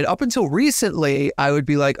band. And up until recently, I would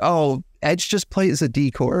be like, oh, Edge just plays a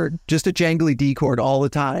D chord, just a jangly D chord all the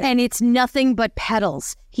time. And it's nothing but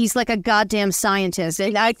pedals. He's like a goddamn scientist.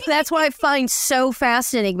 And that's what I find so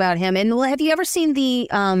fascinating about him. And have you ever seen the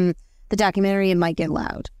documentary It Might Get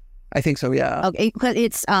Loud? I think so, yeah. Okay,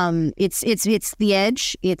 it's The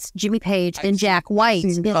Edge, it's Jimmy Page and Jack White.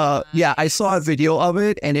 Yeah, I saw a video of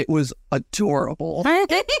it and it was adorable.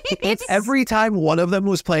 It's every time one of them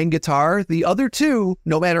was playing guitar, the other two,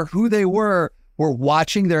 no matter who they were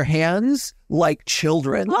watching their hands like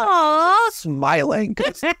children. Aww. Smiling.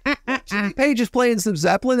 Jimmy Page is playing some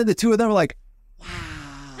Zeppelin and the two of them are like, wow.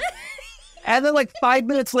 And then, like, 5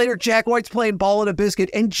 minutes later, Jack White's playing Ball and a Biscuit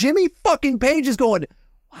and Jimmy fucking Page is going,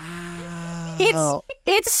 wow.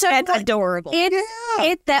 It's so adorable.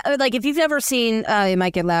 Like, if you've never seen It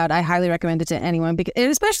Might Get Loud, I highly recommend it to anyone, because,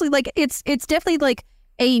 and especially, like, it's definitely like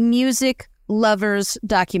a music lover's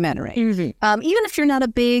documentary. Mm-hmm. Even if you're not a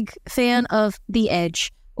big fan of The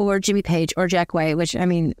Edge or Jimmy Page or Jack White, which, I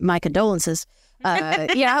mean, my condolences.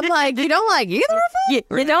 Yeah, I'm like, you don't like either of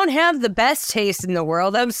them? You don't have the best taste in the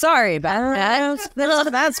world. I'm sorry about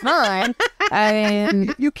that. That's fine. I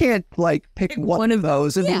mean, you can't, like, pick one of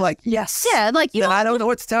those and be like, yes. Yeah, like, you I don't know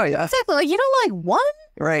what to tell you. Exactly. Like, you don't like one?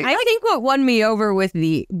 Right. I think what won me over with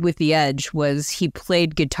the Edge was he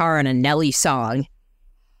played guitar on a Nelly song.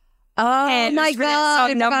 Oh, and my God.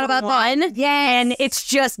 I forgot about one. Yeah. And it's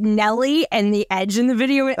just Nelly and the Edge in the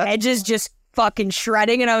video. Edge is just fucking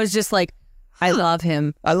shredding, and I was just like, I love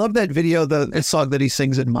him. I love that video, the song that he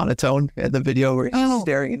sings in monotone, and the video where he's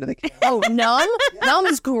staring into the camera. Oh, Numb? Numb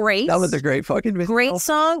is great. That was a great fucking video. Great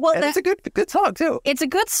song. Well, it's a good song, too. It's a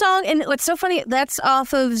good song, and what's so funny, that's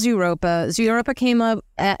off of Zooropa. Zooropa came up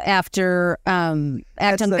after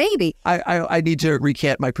Act on Baby. I need to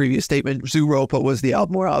recant my previous statement. Zooropa was the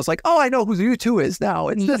album where I was like, oh, I know who U2 is now.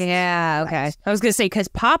 It's this. Yeah, okay. I was going to say, because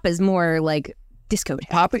pop is more like disco.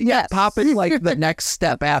 Pop is like the next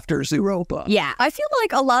step after Zooropa. Yeah. I feel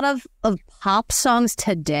like a lot of pop songs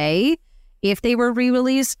today, if they were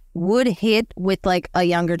re-released, would hit with like a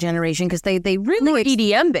younger generation because they really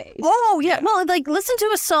EDM based. Oh yeah. Well, like listen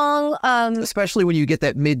to a song. Especially when you get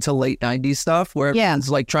that mid to late 90s stuff where it's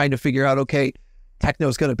like trying to figure out, okay,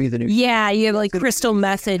 techno's going to be the new. Yeah, you have like Crystal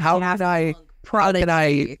Method. How can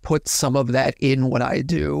I put some of that in what I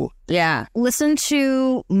do? Yeah. Listen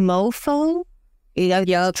to Mofo.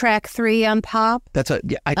 Track 3 on Pop.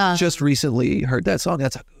 I just recently heard that song.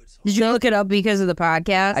 That's a good song. Did you look it up because of the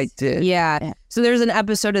podcast? I did. Yeah. So there's an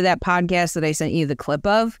episode of that podcast that I sent you the clip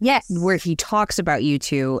of. Yes. Where he talks about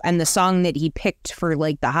U2, and the song that he picked for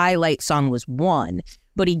like the highlight song was One.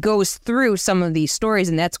 But he goes through some of these stories,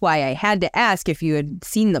 and that's why I had to ask if you had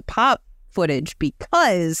seen the Pop footage,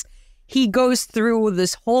 because he goes through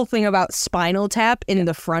this whole thing about Spinal Tap in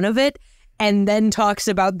the front of it, and then talks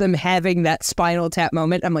about them having that Spinal Tap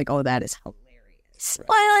moment. I'm like, oh, that is hilarious.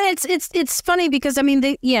 Well, it's funny because, I mean,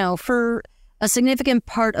 they, for a significant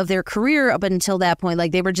part of their career up until that point,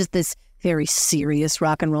 like they were just this very serious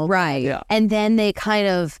rock and roll. Right. Yeah. And then they kind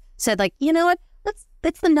of said like, you know what?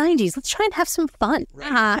 It's the 90s. Let's try and have some fun.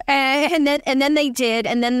 Right. And then they did.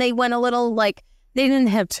 And then they went a little like, they didn't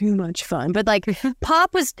have too much fun. But like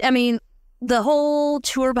Pop was, I mean, the whole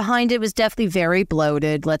tour behind it was definitely very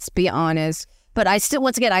bloated, let's be honest. But I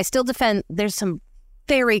still defend there's some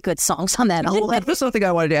very good songs on that album. That's something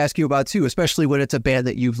I wanted to ask you about too, especially when it's a band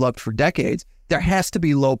that you've loved for decades. There has to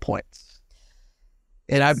be low points.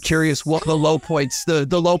 And I'm curious what the low points, the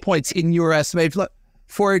low points in your estimate.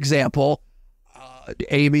 For example,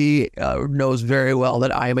 Amy knows very well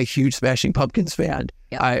that I am a huge Smashing Pumpkins fan.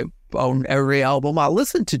 Yeah. I own every album. I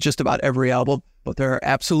listen to just about every album. But there are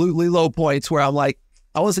absolutely low points where I'm like,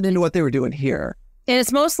 I wasn't into what they were doing here. And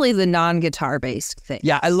it's mostly the non-guitar based thing.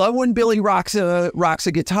 Yeah, I love when Billy rocks a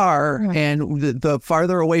guitar, and the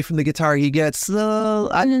farther away from the guitar he gets,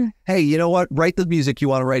 hey, you know what? Write the music you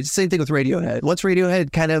want to write. Same thing with Radiohead. Once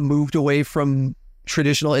Radiohead kind of moved away from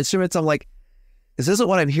traditional instruments, I'm like, this isn't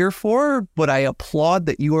what I'm here for, but I applaud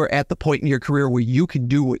that you are at the point in your career where you can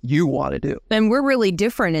do what you want to do. And we're really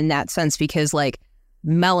different in that sense because like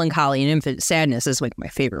Melancholy and Infinite Sadness is like my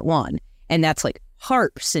favorite one. And that's like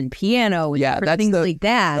harps and piano and things like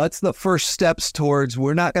that. That's the first steps towards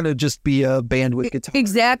we're not going to just be a band with guitar.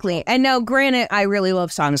 Exactly. And now, granted, I really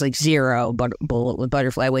love songs like Zero, Bullet with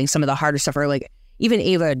Butterfly Wings. Some of the harder stuff are like even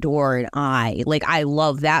Ava Adore and I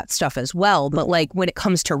love that stuff as well. But like when it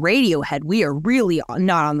comes to Radiohead, we are really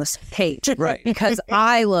not on the same page. Right. Because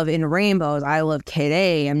I love In Rainbows, I love Kid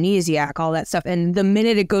A, Amnesiac, all that stuff. And the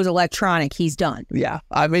minute it goes electronic, he's done. Yeah.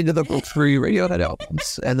 I'm into the three Radiohead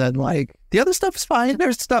albums. And then like the other stuff's fine.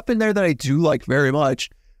 There's stuff in there that I do like very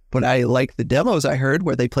much. But I like the demos I heard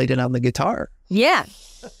where they played it on the guitar. Yeah.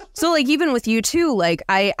 So like even with U2, like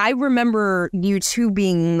I remember U2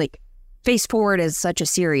 being like Face Forward as such a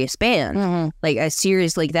serious band. Mm-hmm. Like a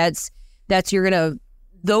serious, like those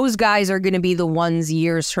guys are gonna be the ones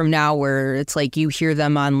years from now where it's like you hear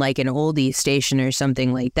them on like an oldie station or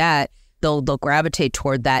something like that. They'll gravitate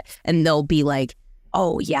toward that and they'll be like,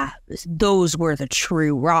 oh yeah, those were the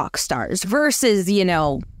true rock stars versus,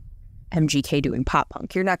 MGK doing pop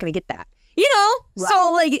punk. You're not gonna get that. Right.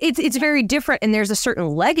 So like it's very different, and there's a certain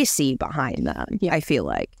legacy behind them. Yeah. I feel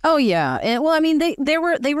like. Oh yeah, and well, I mean they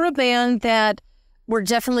were a band that were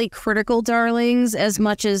definitely critical darlings as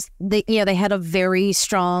much as they had a very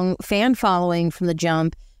strong fan following from the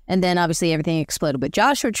jump, and then obviously everything exploded with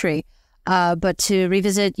Joshua Tree. But to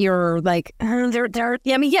revisit your like, there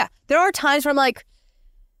are times where I'm like,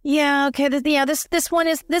 yeah, okay, this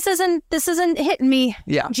isn't hitting me,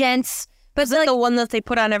 gents. But is that the one that they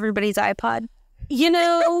put on everybody's iPod?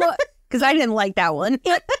 Because I didn't like that one.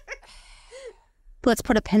 Let's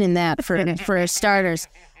put a pin in that for starters.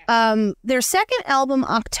 Their second album,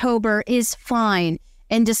 October, is fine.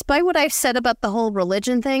 And despite what I've said about the whole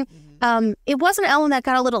religion thing, it was an album that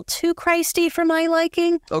got a little too Christy for my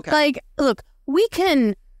liking. Okay. Like, look, we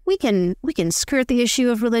can skirt the issue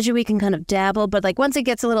of religion. We can kind of dabble, but like once it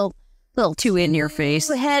gets a little too in your face,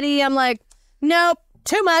 heady, I'm like, nope,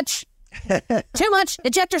 too much. Too much.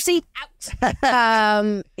 Ejector seat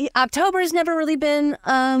out. October has never really been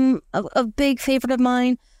a big favorite of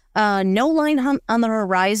mine. No Line on the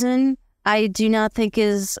Horizon, I do not think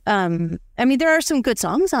is. I mean, there are some good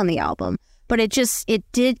songs on the album, but it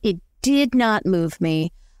did not move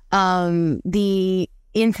me. The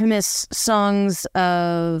infamous songs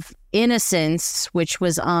of Innocence, which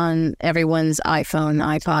was on everyone's iPhone,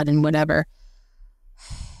 iPod, and whatever.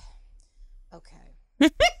 Okay.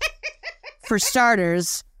 For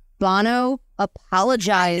starters, Bono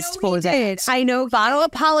apologized for that. I know. Bono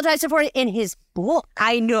apologized for it in his book.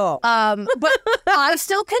 I know. But I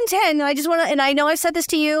still contend. I just want to, and I know I've said this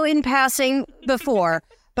to you in passing before,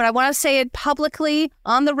 but I want to say it publicly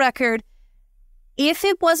on the record. If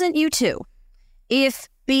it wasn't U2, if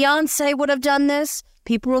Beyonce would have done this,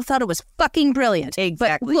 people would have thought it was fucking brilliant.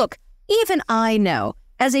 Exactly. But look, even I know,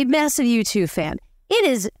 as a massive U2 fan, it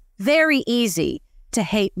is very easy to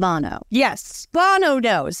hate Bono. Yes. Bono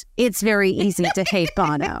knows it's very easy to hate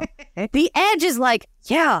Bono. The Edge is like,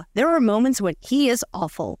 yeah, there are moments when he is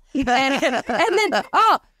awful. And then,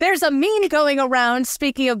 there's a meme going around,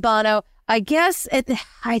 speaking of Bono. I guess,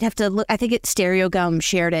 I'd have to look, I think Stereo Gum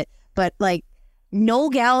shared it, but like, Noel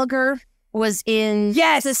Gallagher was in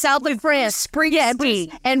the South of France.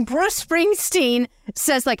 Springsteen. And Bruce Springsteen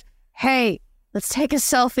says like, hey, let's take a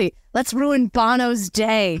selfie. Let's ruin Bono's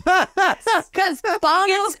day. Because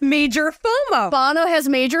Bono has major FOMO. Bono has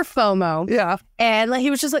major FOMO. Yeah. And he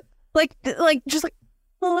was just like, I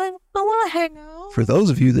want to hang out. For those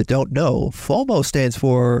of you that don't know, FOMO stands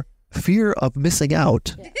for fear of missing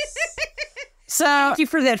out. Yes. So, thank you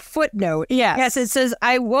for that footnote. Yes, it says,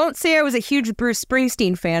 I won't say I was a huge Bruce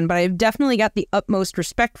Springsteen fan, but I've definitely got the utmost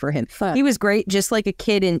respect for him. Fun. He was great, just like a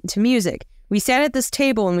kid into music. We sat at this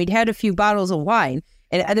table and we'd had a few bottles of wine,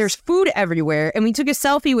 and there's food everywhere, and we took a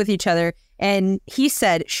selfie with each other, and he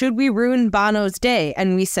said, should we ruin Bono's day?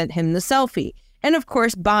 And we sent him the selfie. And of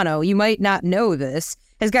course, Bono, you might not know this,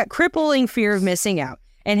 has got crippling fear of missing out.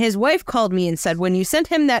 And his wife called me and said, when you sent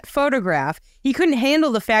him that photograph, he couldn't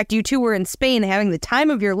handle the fact you two were in Spain having the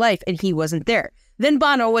time of your life and he wasn't there. Then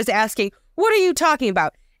Bono was asking, what are you talking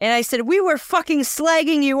about? And I said, we were fucking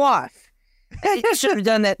slagging you off. I should have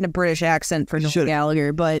done that in a British accent for Noel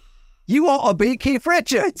Gallagher, but... You are a big Keith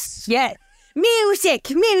Richards. Yeah. Music.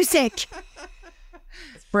 It's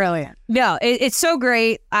Brilliant. No, it's so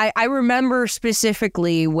great. I remember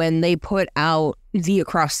specifically when they put out the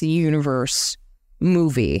Across the Universe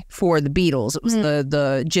movie for the Beatles. It was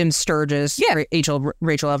the Jim Sturgis,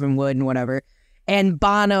 Rachel Evan Wood and whatever. And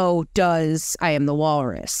Bono does I Am the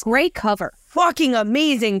Walrus. Great cover. Fucking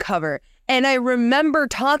amazing cover. And I remember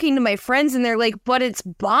talking to my friends and they're like, but it's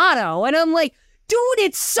Bono. And I'm like, dude,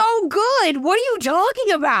 it's so good. What are you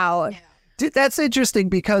talking about? Dude, that's interesting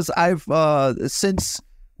because I've, since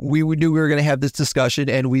we knew we were going to have this discussion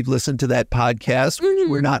and we've listened to that podcast,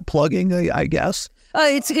 we're not plugging, I guess.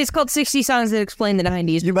 It's called 60 Songs That Explain the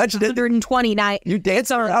 90s. You mentioned it. 129. You danced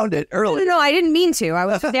around it earlier. No, I didn't mean to. I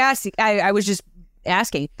was asking. I was just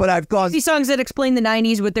asking. But I've gone 60 Songs That Explain the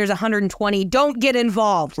 90s, but there's 120. Don't get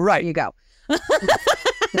involved. Right. There you go.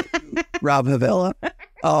 Rob Havella.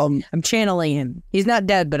 I'm channeling him. He's not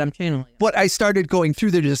dead, but I'm channeling him. But I started going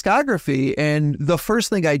through their discography, and the first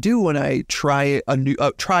thing I do when I try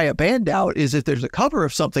a band out is if there's a cover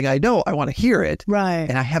of something I know, I want to hear it. Right.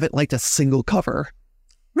 And I haven't liked a single cover.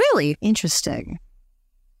 Really? Interesting.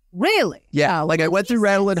 Really? Yeah. Like I went through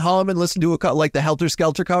Rattle and Hum and listened to like the Helter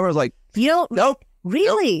Skelter cover. I was like, you don't. Nope.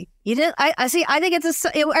 Really? Nope. You didn't? I see. I think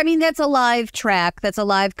I mean, that's a live track. That's a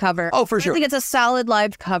live cover. Oh, for sure. I think it's a solid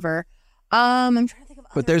live cover. I'm trying to think of.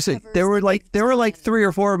 But there were like 3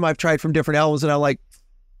 or 4 of them I've tried from different albums, and I'm like,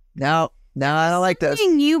 no, I don't like this.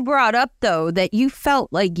 Something you brought up though that you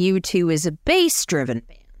felt like U2 is a bass-driven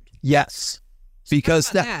band. Yes, because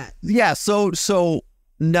So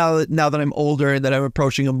now that I'm older and that I'm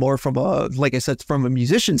approaching them more from a, like I said, from a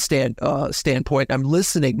musician standpoint, I'm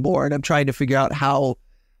listening more and I'm trying to figure out how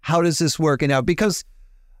does this work and out, because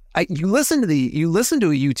you listen to a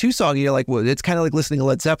U2 song and you're like, well, it's kind of like listening to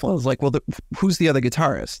Led Zeppelin. I was like, well, who's the other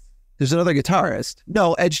guitarist? There's another guitarist.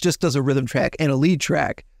 No, Edge just does a rhythm track and a lead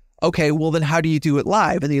track. Okay, well then how do you do it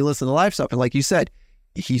live? And then you listen to live stuff, and like you said,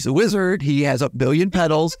 he's a wizard. He has a billion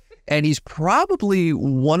pedals. And he's probably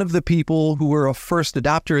one of the people who were a first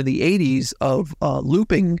adopter in the 80s of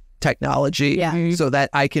looping technology, so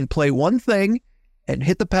that I can play one thing and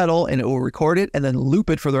hit the pedal and it will record it and then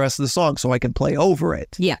loop it for the rest of the song so I can play over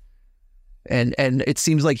it. Yeah. And it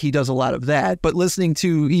seems like he does a lot of that. But listening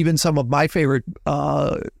to even some of my favorite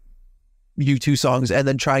U2 songs and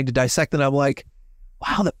then trying to dissect them, I'm like,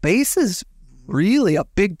 wow, the bass is really a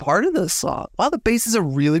big part of this song. Wow, the bass is a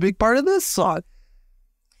really big part of this song.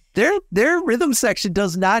 Their rhythm section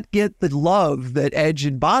does not get the love that Edge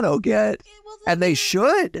and Bono get, and they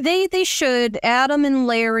should. They should. Adam and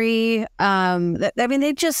Larry.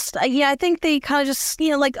 They just. I think they kind of just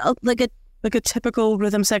like a typical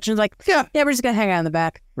rhythm section. Like, yeah, we're just gonna hang out in the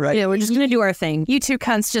back. Right. Yeah, we're just gonna do our thing. You two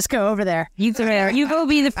cunts just go over there. You go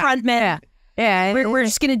be the front man. Yeah, we're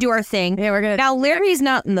just gonna do our thing. Yeah, we're gonna. Now Larry's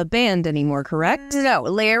not in the band anymore, correct? No,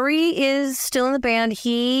 Larry is still in the band.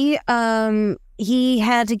 He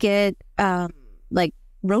had to get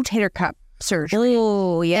rotator cuff surgery.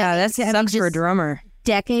 Oh yeah, that sucks for a drummer.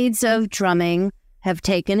 Decades of drumming have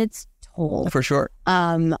taken its toll. For sure.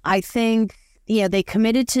 I think they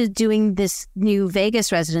committed to doing this new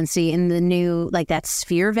Vegas residency in the new that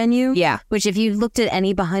Sphere venue. Yeah, which if you looked at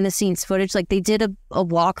any behind the scenes footage, they did a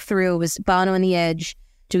walkthrough. It was Bono and the Edge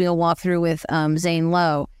doing a walkthrough with Zane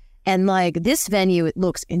Lowe. And this venue, it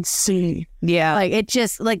looks insane. Yeah, it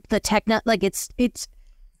just the techno, it's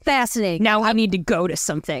fascinating. Now I need to go to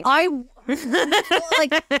something. When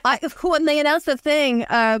they announced the thing,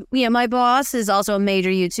 my boss is also a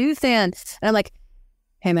major U2 fan, and I'm like,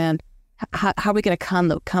 hey man, how are we gonna con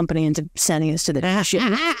the company into sending us to the shit?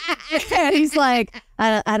 And he's like,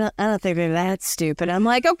 I don't think they're that stupid. I'm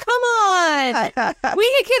like, oh come on,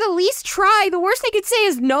 we could at least try. The worst they could say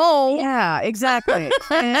is no. Yeah, exactly.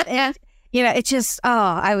 and it's just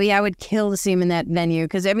I would kill to see him in that venue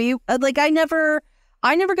because I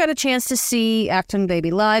never got a chance to see Achtung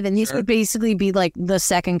Baby live, and these would basically be the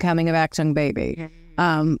second coming of Achtung Baby.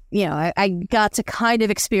 I got to kind of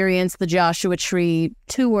experience the Joshua Tree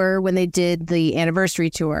tour when they did the anniversary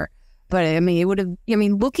tour, but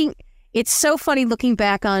it's so funny looking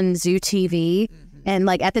back on Zoo TV, and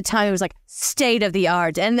at the time it was state of the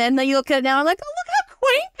art, and then you look at it now, I'm like, oh look how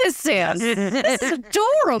quaint this is. This is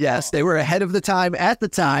adorable. Yes, they were ahead of the time at the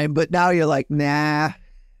time, but now you're like, nah.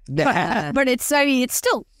 But it's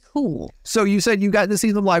still cool. So you said you got to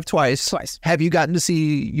see them live twice. Twice. Have you gotten to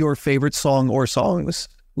see your favorite song or songs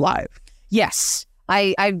live? Yes.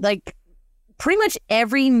 I pretty much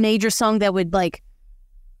every major song that would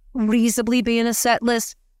reasonably be in a set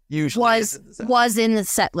list usually was in the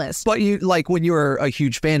set list. But you when you're a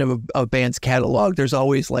huge fan of a band's catalog, there's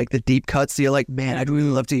always the deep cuts. So you're like, man, I'd really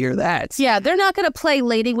love to hear that. Yeah, they're not going to play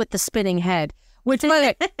Lady with the Spinning Head, which is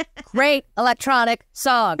a great electronic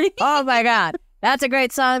song. Oh my God. That's a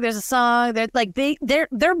great song. There's a song that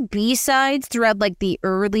their B-sides throughout the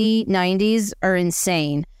early 90s are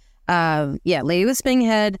insane. Lady with Spinning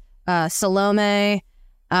Head, Salome.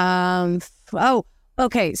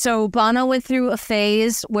 Okay. So Bono went through a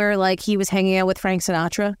phase where he was hanging out with Frank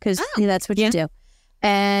Sinatra because that's what you do.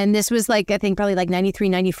 And this was I think probably 93,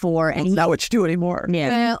 94. And not what you do anymore.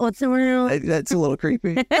 Yeah. That's a little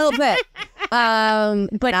creepy. A little bit.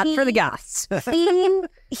 But not for the goths.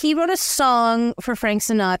 He wrote a song for Frank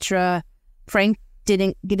Sinatra. Frank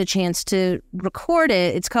didn't get a chance to record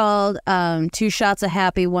it. It's called 2 Shots of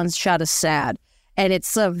Happy, 1 Shot of Sad. And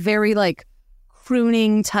it's a very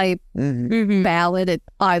crooning type ballad.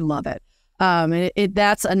 I love it.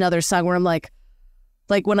 That's another song where I'm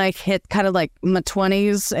when I hit kind of my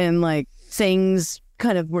 20s and things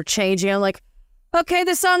kind of were changing, I'm like, okay,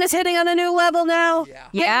 this song is hitting on a new level now.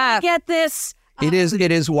 Yeah. Get this. It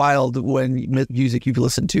is wild when music you've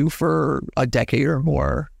listened to for a decade or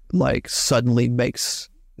more suddenly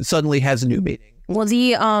has a new meaning. Well,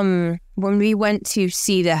 when we went to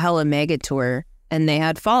see the Hella Mega tour and they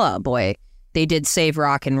had Fall Out Boy, they did Save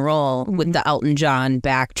Rock and Roll with the Elton John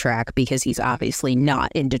backtrack because he's obviously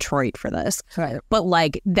not in Detroit for this. Right. But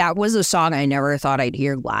that was a song I never thought I'd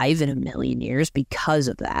hear live in a million years because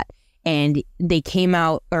of that. And they came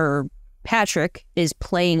out, or Patrick is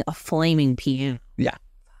playing a flaming piano. Yeah.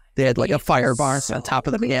 They had a fire bar on top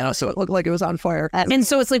of the piano, so it looked like it was on fire. And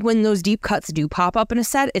so it's when those deep cuts do pop up in a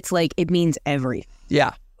set, it's it means everything.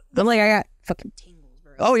 Yeah. I'm I got fucking tingles,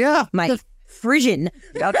 bro. Oh, yeah. My Frisian.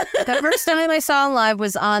 The first time I saw him live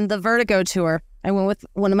was on the Vertigo tour. I went with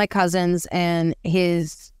one of my cousins and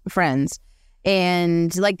his friends.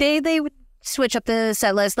 And they would switch up the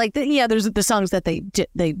set list. There's the songs that you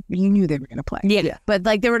knew they were going to play. Yeah. But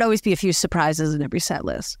there would always be a few surprises in every set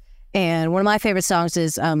list. And one of my favorite songs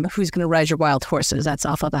is Who's Gonna Ride Your Wild Horses? That's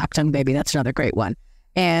off of Achtung Baby. That's another great one.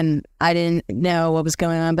 And I didn't know what was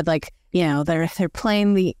going on, but they're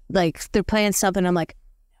playing they're playing something. I'm like,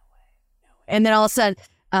 no way. And then all of a sudden,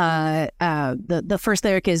 the first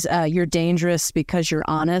lyric is you're dangerous because you're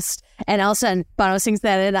honest. And all of a sudden, Bono sings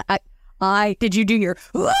that, and I did you do your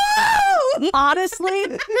woo?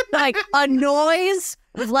 Honestly, a noise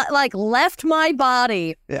left my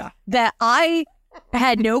body that I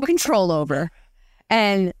had no control over.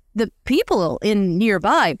 And the people in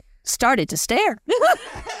nearby started to stare. Because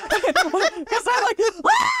I'm like,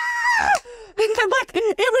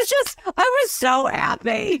 it was just, I was so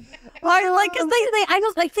happy. I don't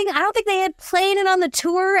think they had played it on the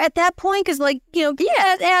tour at that point. Because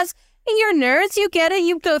as you're nerds, you get it.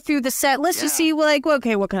 You go through the set list, you see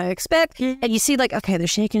okay, what can I expect? And you see okay, they're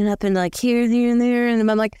shaking it up and here, and there, and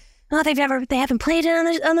I'm like, oh, they haven't played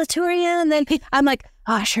it on the tour yet. And then I'm like,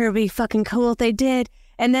 oh, sure, it'd be fucking cool if they did.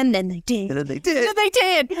 And then they did. And then they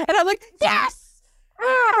did. And I'm like, yes.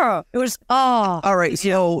 It was all right.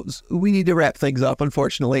 So we need to wrap things up,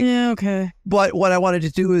 unfortunately. Yeah, okay. But what I wanted to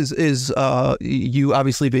do is you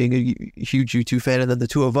obviously being a huge U2 fan, and then the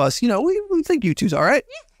two of us, we think U2's all right.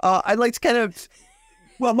 I'd like to kind of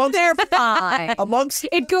they're fine. Amongst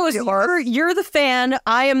it goes. You're the fan.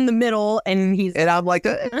 I am the middle, and I'm like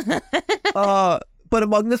that. But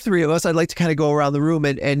among the three of us, I'd like to kind of go around the room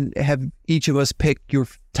and have each of us pick your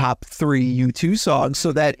top 3 U2 songs,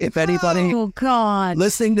 so that if anybody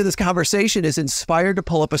listening to this conversation is inspired to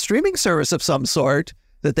pull up a streaming service of some sort,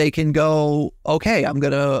 that they can go, okay, I'm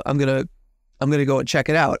gonna go and check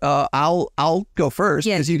it out. I'll go first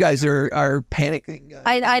because you guys are panicking.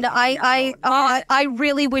 I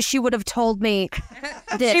really wish you would have told me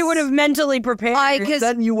this. She would have mentally prepared.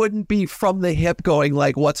 Then you wouldn't be from the hip going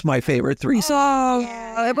what's my favorite 3 songs?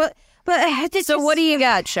 So what do you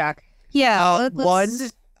got, Chuck? Yeah, one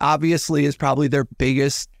obviously is probably their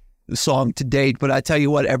biggest song to date, but I tell you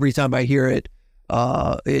what, every time I hear it,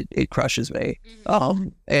 it crushes me.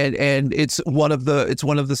 And it's one of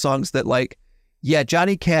the songs that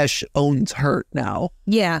Johnny Cash owns Hurt now.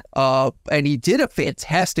 Yeah. And he did a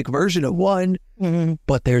fantastic version of one,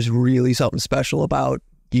 but there's really something special about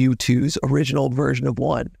U2's original version of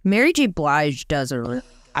one. Mary J. Blige does it.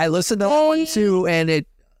 I listened to that one too, and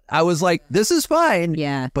I was like, this is fine.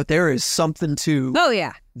 Yeah. But there is something to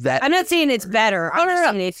that. I'm not saying it's better. I'm just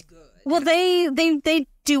saying it's good. Well, they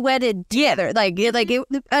duetted together, and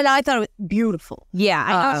I thought it was beautiful. Yeah,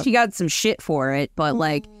 I know she got some shit for it, but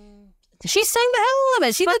she sang the hell of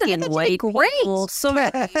it. She did great. So,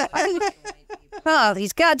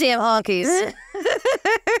 these goddamn honkies.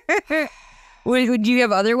 Would you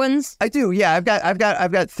have other ones? I do. Yeah, I've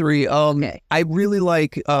got 3. Okay. I really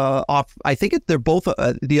like off. I think they're both.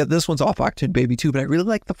 This one's Off Octane Baby too, but I really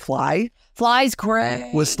like The Fly. Fly's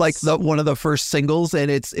great. Was one of the first singles,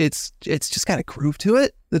 and it's just got a groove to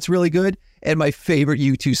it that's really good. And my favorite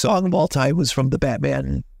U2 song of all time was from the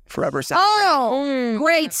Batman Forever soundtrack. Oh,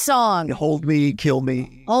 great song. Hold Me, Kill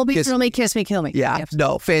Me. Hold Me, Kill Me, Kiss Me, Kill Me. Yeah,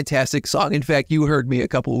 no, fantastic song. In fact, you heard me a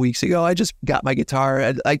couple of weeks ago. I just got my guitar,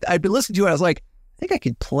 and I'd been listening to it. I was like, I think I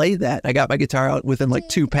could play that. I got my guitar out within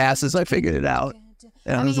 2 passes. I figured it out.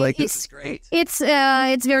 And I was like, this is great. It's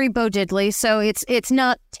very Bo Diddley, so it's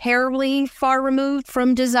not terribly far removed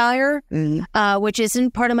from Desire, which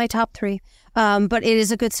isn't part of my top 3. But it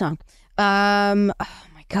is a good song.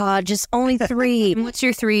 God, just only 3. What's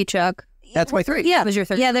your 3, Chuck? That's my 3. Yeah, was your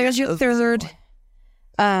 3. Yeah, there's your third.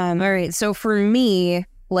 All right. So for me,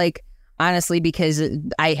 honestly, because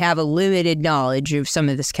I have a limited knowledge of some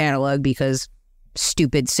of this catalog because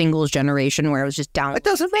stupid singles generation where I was just down. It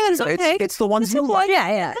doesn't matter. Okay. It's the ones you like.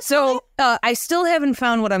 Yeah. So I still haven't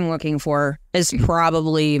found what I'm looking for is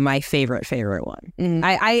probably my favorite one.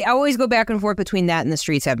 I always go back and forth between that and The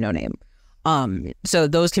Streets Have No Name. So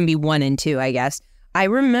those can be 1 and 2, I guess. I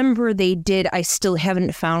remember I still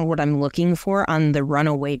haven't found what I'm looking for on the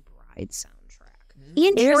Runaway Bride soundtrack.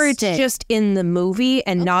 Interesting. It's just in the movie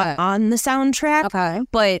and not on the soundtrack. Okay.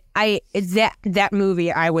 But that movie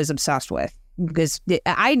I was obsessed with because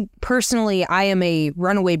I am a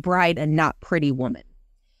Runaway Bride and not Pretty Woman.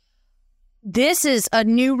 This is a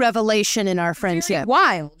new revelation in our friendship.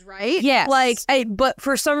 Wild, right? Yeah. But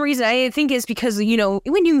for some reason, I think it's because,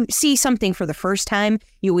 when you see something for the first time,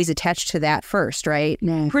 you always attach to that first, right?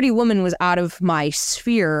 Yeah. Pretty Woman was out of my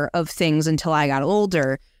sphere of things until I got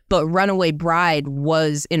older, but Runaway Bride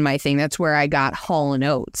was in my thing. That's where I got Hall &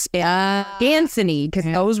 Oates and Anthony, because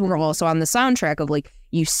those were also on the soundtrack of,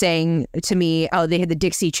 you sang to me, they had the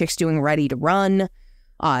Dixie Chicks doing Ready to Run,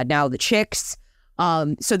 now the Chicks.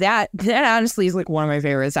 So that honestly is one of my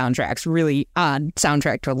favorite soundtracks, really odd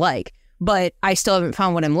soundtrack to but I still haven't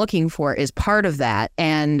found what I'm looking for is part of that.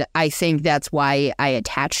 And I think that's why I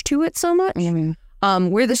attach to it so much. Mm-hmm.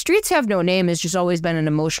 Where The Streets Have No Name has just always been an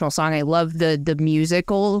emotional song. I love the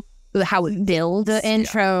musical, how it builds. The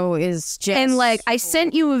intro is just... And I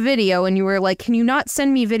sent you a video and you were like, can you not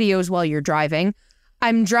send me videos while you're driving?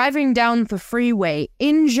 I'm driving down the freeway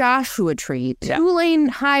in Joshua Tree, 2-lane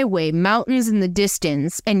highway, mountains in the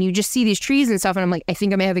distance, and you just see these trees and stuff, and I'm like, I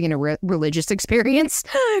think I'm having a religious experience,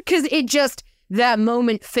 because that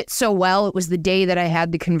moment fit so well. It was the day that I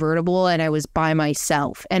had the convertible and I was by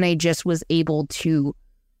myself, and I just was able to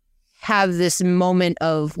have this moment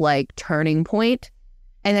of like turning point.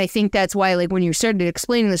 And I think that's why, like, when you started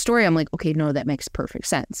explaining the story, I'm like, okay, no, that makes perfect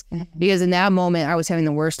sense. Because in that moment, I was having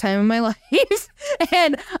the worst time of my life.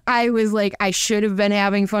 And I was like, I should have been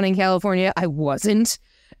having fun in California. I wasn't.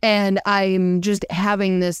 And I'm just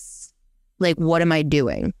having this, like, what am I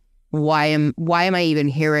doing? Why am I even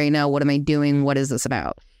here right now? What am I doing? What is this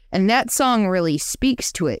about? And that song really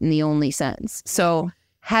speaks to it in the only sense. So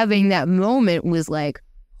having that moment was like,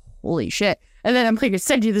 holy shit. And then I'm like, I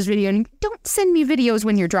send you this video, and don't send me videos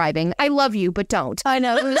when you're driving. I love you, but don't. I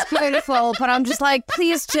know, it was beautiful, but I'm just like,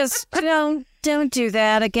 please just don't do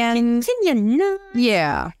that again. Can you not?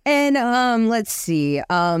 Yeah. And let's see.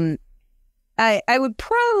 I would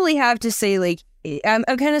probably have to say, like, I'm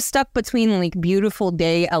kind of stuck between like Beautiful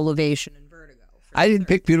Day, Elevation, and Vertigo. I didn't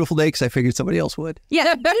pick Beautiful Day because I figured somebody else would.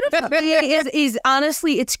 Yeah, Beautiful Day is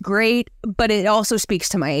honestly, it's great, but it also speaks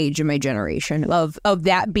to my age and my generation of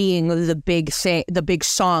that being the big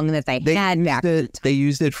song that they had back then. They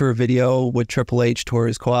used it for a video with Triple H tore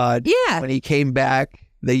his quad. Yeah. When he came back,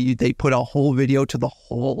 they put a whole video to the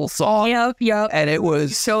whole song. Yep. And it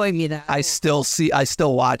was showing me that. I still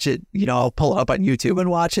watch it. You know, I'll pull it up on YouTube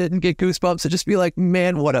and watch it and get goosebumps and just be like,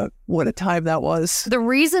 man, what a time that was. The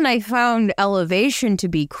reason I found Elevation to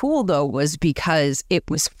be cool, though, was because it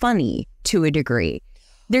was funny to a degree.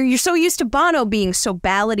 You're so used to Bono being so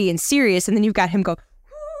ballady and serious, and then you've got him go,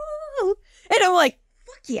 woo, and I'm like,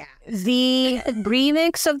 fuck yeah. The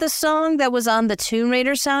remix of the song that was on the Tomb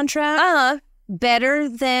Raider soundtrack, better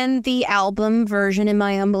than the album version, in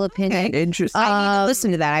my humble opinion. Okay. Interesting. I need to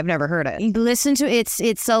listen to that. I've never heard it. Listen to it.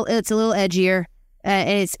 It's a little edgier.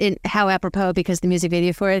 It's how apropos, because the music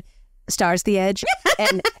video for it stars the Edge,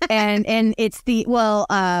 and it's the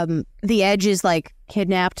Edge is like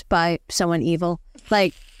kidnapped by someone evil,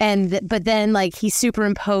 like, but then like he's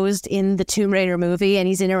superimposed in the Tomb Raider movie, and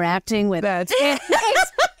he's interacting with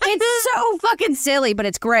it's so fucking silly, but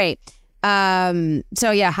it's great.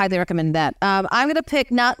 So yeah, highly recommend that. I'm gonna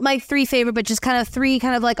pick not my three favorite, but just kind of three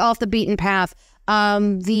kind of like off the beaten path.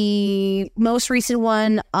 The most recent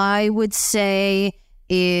one I would say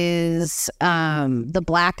is The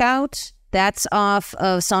Blackout. That's off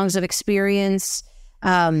of Songs of Experience.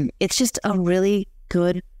 It's just a really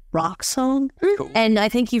good rock song. Cool. And I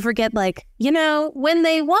think you forget, like, you know, when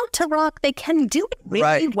they want to rock, they can do it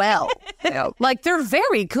really well. Yeah. Like, they're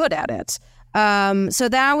very good at it. So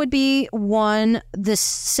that would be one. The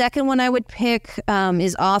second one I would pick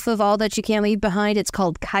is off of All That You Can't Leave Behind. It's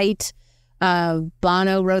called Kite.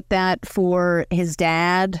 Bono wrote that for his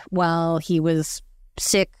dad while he was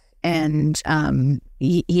sick, and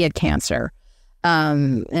he had cancer,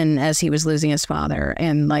 and as he was losing his father.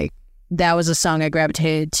 And like, that was a song I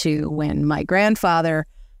gravitated to when my grandfather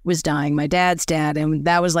was dying, my dad's dad, and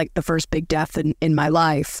that was like the first big death in my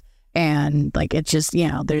life. And like, it just, you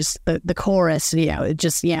know, there's the chorus, you know, it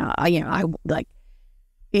just, I like,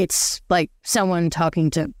 it's like someone talking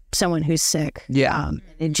to someone who's sick. Yeah.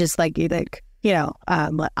 It just like, you know,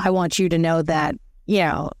 I want you to know that, you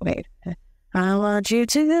know, I want you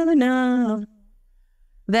to know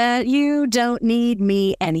that you don't need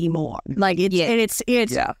me anymore. Like, it's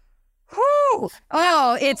Yeah. whew,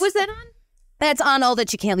 oh, was that on? That's on All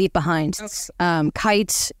That You Can't Leave Behind. Okay.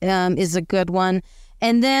 Kite is a good one.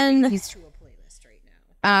 And then He's to a playlist right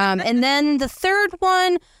now. and then the third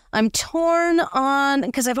one I'm torn on,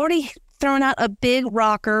 because I've already thrown out a big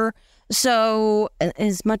rocker. So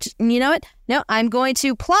as much, you know what? No, I'm going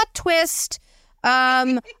to plot twist.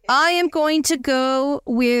 I am going to go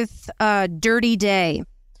with Dirty Day.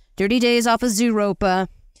 Dirty Day is off of Zooropa.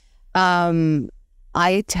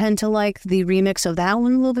 I tend to like the remix of that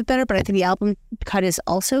one a little bit better, but I think the album cut is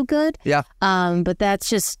also good. Yeah. But that's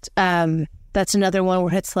just that's another one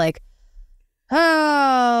where it's like,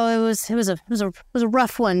 oh, it was a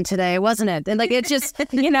rough one today, wasn't it? And like, it just,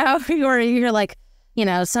 you know, you're like, you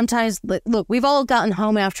know, sometimes, look, we've all gotten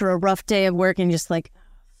home after a rough day of work and just like,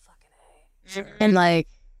 oh, fucking A. And like,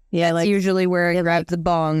 yeah, That's like usually where I grab the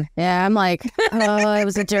bong. yeah, I'm like, oh, it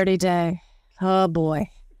was a dirty day. Oh boy.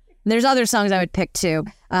 There's other songs I would pick too.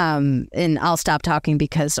 And I'll stop talking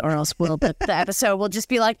or else the episode will just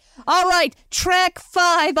be like, all right, track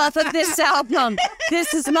 5 off of this album.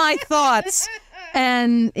 This is my thoughts.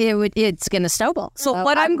 And it's going to snowball. So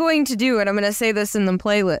what I'm going to do, and I'm going to say this in the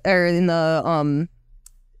playlist or in the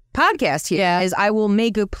podcast here is I will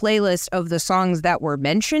make a playlist of the songs that were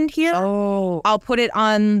mentioned here. Oh. I'll put it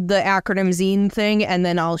on the Acronym Zine thing, and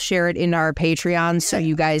then I'll share it in our Patreon so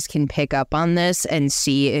you guys can pick up on this and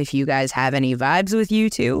see if you guys have any vibes with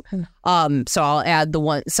U2. So I'll add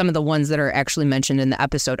some of the ones that are actually mentioned in the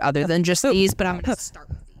episode other than just these, but I'm going to start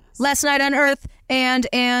with these. Last Night on Earth and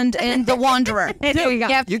The Wanderer. There you go.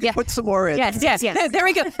 Yeah, you can put some more in. Yes. There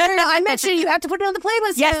we go. I mentioned you have to put it on the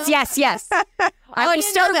playlist. Yes.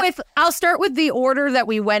 I'll start with the order that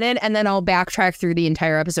we went in, and then I'll backtrack through the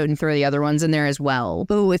entire episode and throw the other ones in there as well.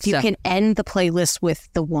 Ooh, if you can end the playlist with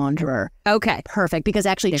The Wanderer. Okay. Perfect, because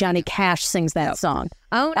actually Johnny Cash sings that song.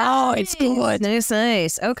 Oh, nice. It's good.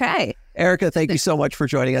 Nice. Okay. Erica, thank you so much for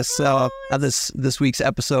joining us on this week's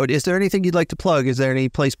episode. Is there anything you'd like to plug? Is there any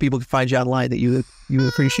place people can find you online that you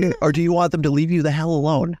appreciate? Or do you want them to leave you the hell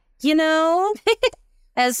alone?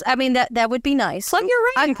 That would be nice. Plug your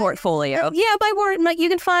writing portfolio. My word. You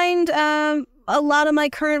can find a lot of my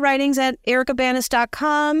current writings at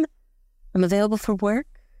ericabanis.com. I'm available for work.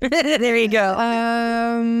 There you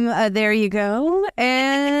go. There you go.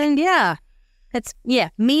 And that's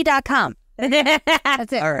me.com.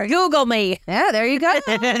 That's it. All right. Google me. Yeah, there you go.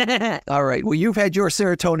 All right. Well, you've had your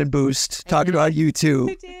serotonin boost talking about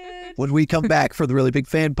U2. When we come back for the Really Big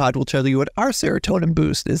Fan Pod, we'll tell you what our serotonin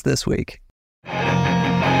boost is this week.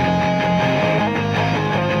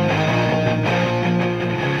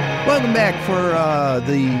 Welcome back for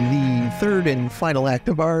the third and final act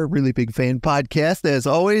of our Really Big Fan podcast. As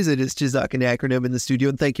always, it is Chizak and Acronym in the studio.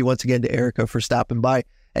 And thank you once again to Erica for stopping by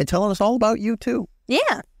and telling us all about U2.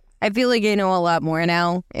 Yeah. I feel like I know a lot more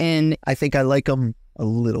now. And I think I like them a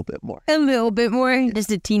little bit more. A little bit more.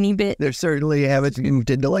 Just a teeny bit. They certainly haven't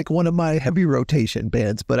moved into like one of my heavy rotation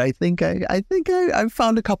bands, but I think I've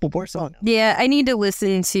found a couple more songs. Yeah, I need to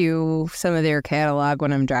listen to some of their catalog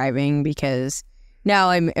when I'm driving because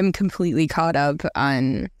now I'm completely caught up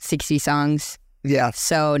on 60 songs. Yeah.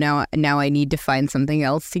 So now I need to find something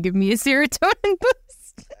else to give me a serotonin boost.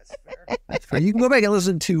 That's fair. You can go back and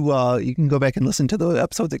listen to the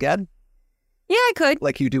episodes again. Yeah, I could.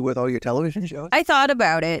 Like you do with all your television shows. I thought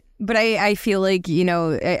about it, but I feel like,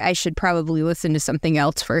 I should probably listen to something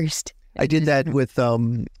else first. I did that with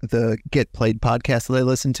the Get Played podcast that I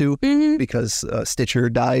listened to because Stitcher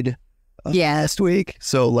died last week.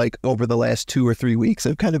 So like over the last 2 or 3 weeks,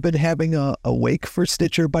 I've kind of been having a wake for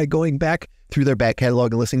Stitcher by going back through their back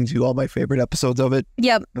catalog and listening to all my favorite episodes of it.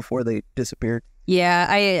 Yep. Before they disappeared. Yeah,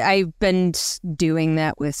 I've been doing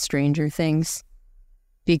that with Stranger Things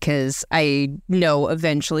because I know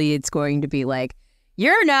eventually it's going to be like,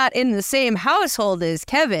 you're not in the same household as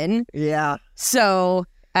Kevin. Yeah. So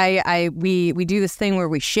we do this thing where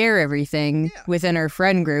we share everything within our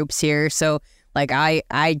friend groups here. So like I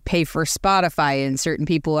pay for Spotify and certain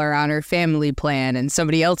people are on our family plan and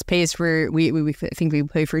somebody else pays for we think we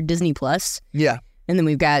pay for Disney Plus. Yeah. And then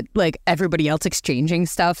we've got like everybody else exchanging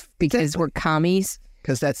stuff because we're commies.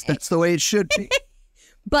 Because that's the way it should be.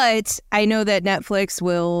 But I know that Netflix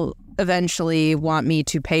will eventually want me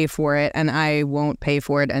to pay for it, and I won't pay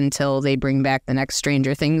for it until they bring back the next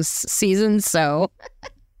Stranger Things season. So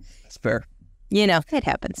that's fair. It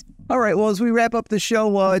happens. All right. Well, as we wrap up the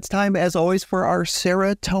show, it's time, as always, for our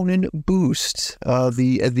serotonin boost.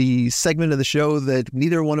 The segment of the show that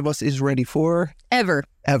neither one of us is ready for. Ever.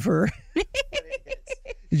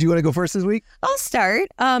 Did you want to go first this week? I'll start.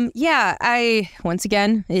 Once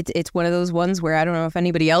again, it's one of those ones where I don't know if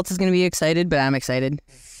anybody else is going to be excited, but I'm excited.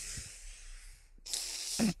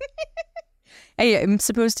 I'm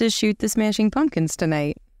supposed to shoot the Smashing Pumpkins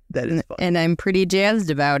tonight. That is fun. And I'm pretty jazzed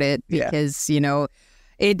about it because,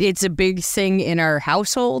 it's a big thing in our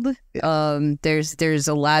household. Yeah. There's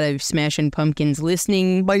a lot of Smashing Pumpkins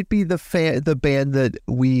listening. Might be the band that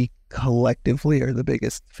we collectively are the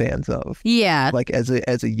biggest fans of. Yeah. Like as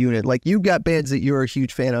a unit. Like you've got bands that you're a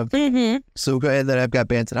huge fan of. Mm-hmm. So and then I've got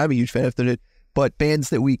bands that I'm a huge fan of. But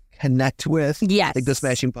bands that we connect with. Yes. I think the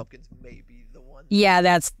Smashing Pumpkins may be the one. Yeah,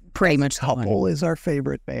 that's pretty much the Couple one. is our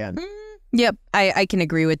favorite band. Yep, I can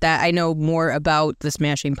agree with that. I know more about the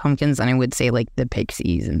Smashing Pumpkins than I would say like the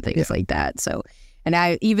Pixies and things like that. So,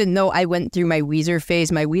 and even though I went through my Weezer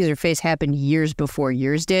phase happened years before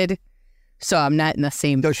yours did. So I'm not in the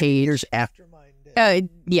same page. Years after mine did.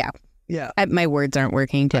 Yeah. My words aren't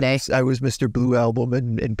working today. I was Mr. Blue Album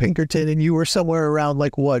and Pinkerton, and you were somewhere around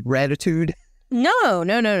like what, Raditude?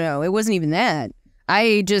 No. It wasn't even that.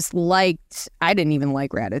 I didn't even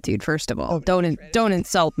like Raditude, first of all. Don't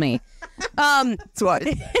insult me. That's why.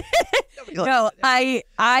 No,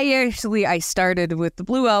 I started with the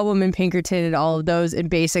Blue Album and Pinkerton and all of those, and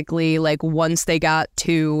basically like once they got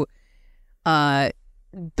to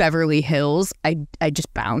Beverly Hills, I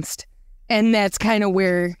just bounced. And that's kind of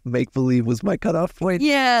where Make Believe was my cutoff point.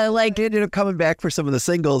 yeah, like I ended up coming back for some of the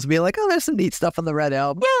singles, being like, oh, there's some neat stuff on the Red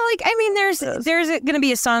Album. yeah, like I mean, there's going to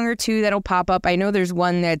be a song or two that'll pop up. I know there's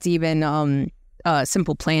one that's even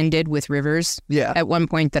Simple Plan did with Rivers Yeah. at one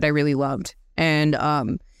point that I really loved. And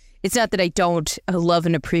it's not that I don't love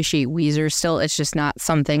and appreciate Weezer still. It's just not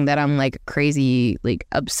something that I'm like crazy, like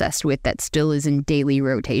obsessed with that still is in daily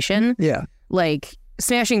rotation. Yeah. Like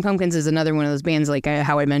Smashing Pumpkins is another one of those bands, like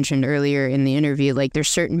how I mentioned earlier in the interview. Like there's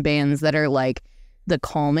certain bands that are like the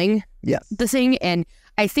calming the thing. And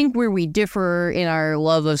I think where we differ in our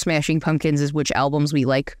love of Smashing Pumpkins is which albums we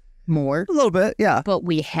like more. A little bit, yeah. But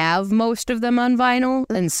we have most of them on vinyl.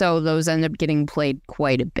 And so those end up getting played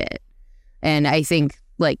quite a bit. And I think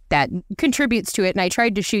like that contributes to it. And I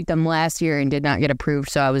tried to shoot them last year and did not get approved.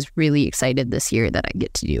 So I was really excited this year that I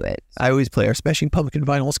get to do it. I always play our Smashing Pumpkin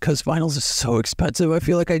vinyls because vinyls is so expensive. I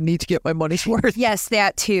feel like I need to get my money's worth. Yes,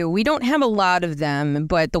 that too. We don't have a lot of them,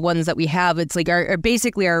 but the ones that we have, it's like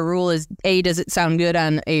basically our rule is A, does it sound good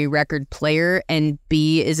on a record player? And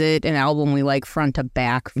B, is it an album we like front to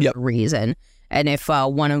back for a reason? And if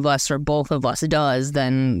one of us or both of us does,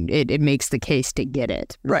 then it makes the case to get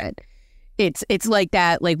it. Right. But it's like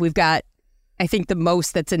that. Like we've got, I think the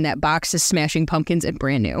most that's in that box is Smashing Pumpkins and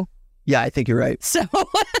Brand New. Yeah, I think you're right. So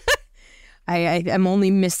I'm only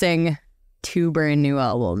missing 2 Brand New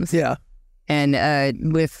albums. Yeah. And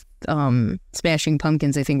with Smashing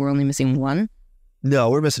Pumpkins, I think we're only missing 1. No,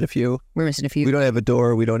 we're missing a few. We're missing a few. We don't have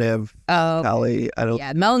Adore. We don't have Melancholy.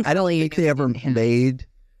 Yeah, Melancholy. I don't think they ever made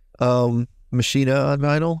Machina on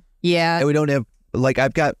vinyl. Yeah. And we don't have, like,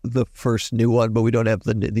 I've got the first new one, but we don't have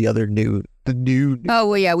the other new. Oh,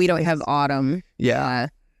 well, yeah, we don't have Autumn. Yeah.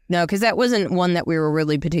 No, because that wasn't one that we were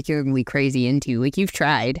really particularly crazy into. Like, you've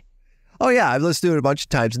tried. Oh, yeah, I've listened to it a bunch of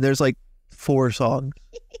times, and there's like 4 songs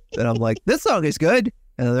that I'm like, this song is good.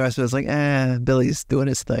 And then the rest of it's like, Billy's doing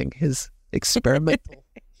his thing, his experimental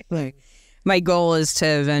thing. My goal is to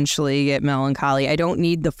eventually get Melancholy. I don't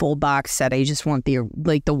need the full box set. I just want the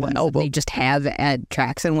one that they just have at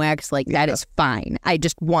Tracks and Wax. Like, that is fine. I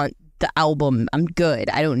just want the album. I'm good.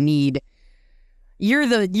 I don't need... You're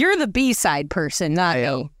the B-side person, not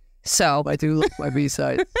me. So I do like my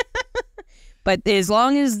B-side. But as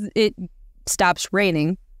long as it stops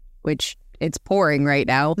raining, which it's pouring right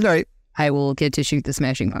now, Right. I will get to shoot the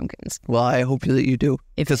Smashing Pumpkins. Well, I hope that you do,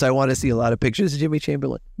 because I want to see a lot of pictures of Jimmy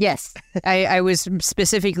Chamberlain. Yes. I was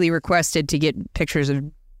specifically requested to get pictures of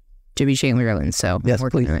Jimmy Chamberlain, so yes, I'm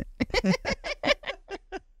working on it.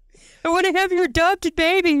 I want to have your adopted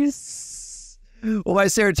babies. Well, my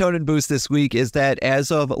serotonin boost this week is that as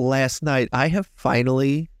of last night, I have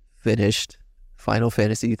finally finished Final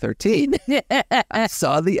Fantasy 13. I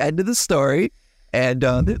saw the end of the story and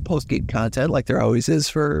the post-game content, like there always is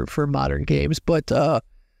for modern games. But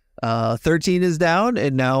 13 is down,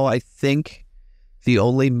 and now I think the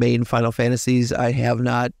only main Final Fantasies I have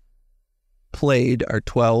not played are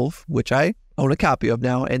 12, which I own a copy of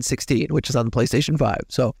now, and 16, which is on the PlayStation 5.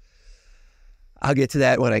 So I'll get to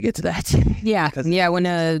that when I get to that. Yeah. Yeah. When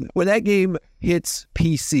that game hits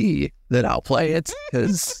PC, then I'll play it,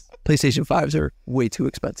 because PlayStation 5s are way too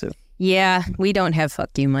expensive. Yeah, we don't have fuck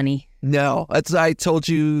you money. No, I told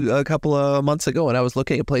you a couple of months ago when I was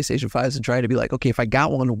looking at PlayStation 5s and trying to be like, okay, if I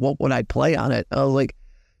got one, what would I play on it? I was like,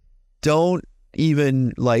 don't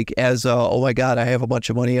even like as oh my God, I have a bunch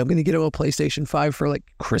of money, I'm going to get him a PlayStation 5 for like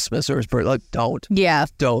Christmas or his birthday. Like, don't. Yeah.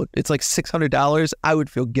 Don't. It's like $600. I would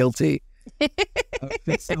feel guilty. I would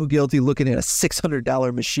feel so guilty looking at a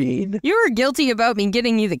 $600 machine. You were guilty about me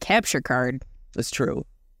getting you the capture card. That's true.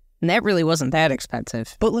 And that really wasn't that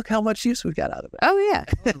expensive. But look how much use we got out of it. Oh, yeah.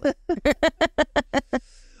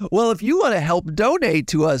 Well, if you want to help donate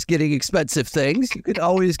to us getting expensive things, you can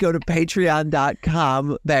always go to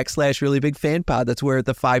patreon.com/reallyBigFanPod. That's where at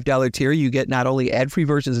the $5 tier, you get not only ad-free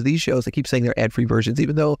versions of these shows. I keep saying they're ad-free versions,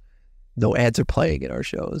 even though no ads are playing in our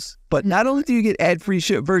shows. But not only do you get ad-free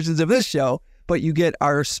versions of this show, but you get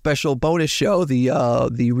our special bonus show,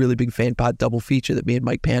 the Really Big Fan Pod double feature that me and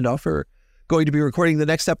Mike Pandoff are going to be recording the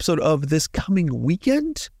next episode of this coming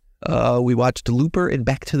weekend. We watched Looper and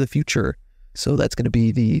Back to the Future. So that's going to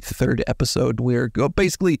be the 3rd episode. We're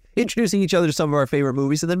basically introducing each other to some of our favorite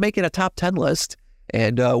movies and then making a top 10 list.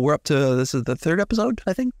 And we're up to, this is the 3rd episode,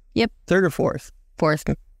 I think? Yep. 3rd or 4th?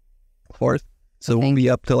 4th. So we'll be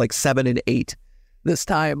up to like 7 and 8 this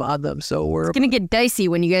time on them. So it's going to get dicey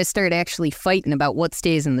when you guys start actually fighting about what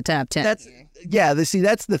stays in the top 10. That's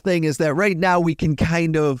the thing is that right now we can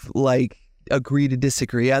kind of like agree to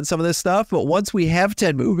disagree on some of this stuff. But once we have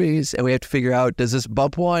 10 movies and we have to figure out, does this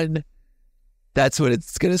bump one That's what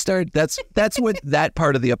it's going to start. That's what that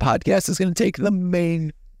part of the podcast is going to take the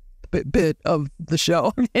main bit of the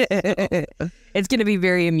show. It's going to be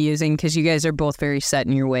very amusing because you guys are both very set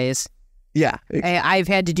in your ways. Yeah. I've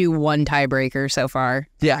had to do one tiebreaker so far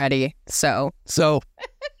already. So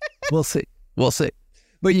we'll see. We'll see.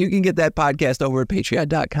 But you can get that podcast over at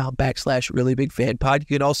patreon.com/reallyBigFanPod. You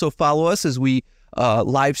can also follow us as we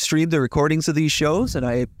live stream the recordings of these shows, and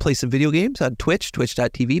I play some video games on Twitch,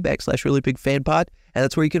 twitch.tv/reallyBigFanPod. And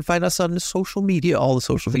that's where you can find us on the social media, all the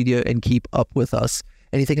social media, and keep up with us.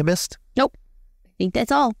 Anything I missed? Nope. I think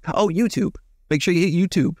that's all. Oh, YouTube. Make sure you hit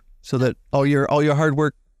YouTube so that all your hard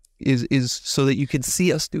work is so that you can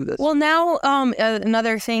see us do this. Well, now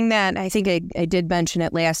another thing that I think I did mention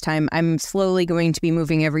it last time, I'm slowly going to be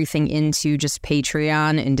moving everything into just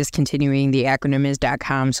Patreon and discontinuing the acronym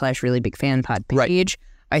is.com/reallyBigFanPod page.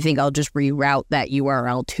 Right. I think I'll just reroute that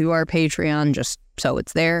URL to our Patreon just so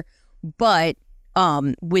it's there. But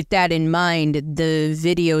with that in mind, the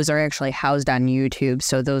videos are actually housed on YouTube.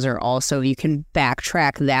 So those are also, you can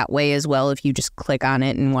backtrack that way as well. If you just click on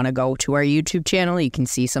it and want to go to our YouTube channel, you can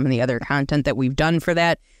see some of the other content that we've done for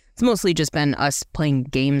that. It's mostly just been us playing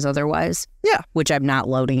games otherwise. Yeah. Which I'm not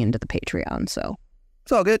loading into the Patreon. So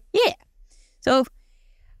it's all good. Yeah. So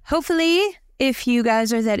hopefully, if you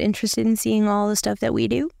guys are that interested in seeing all the stuff that we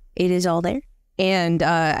do, it is all there. And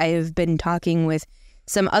I have been talking with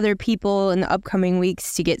some other people in the upcoming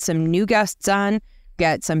weeks to get some new guests on.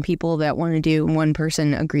 Got some people that want to do, one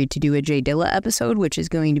person agreed to do a Jay Dilla episode, which is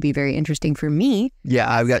going to be very interesting for me.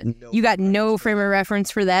 Yeah, I've got You got no frame of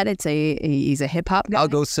reference for that. He's a hip hop guy. I'll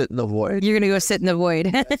go sit in the void. You're gonna go sit in the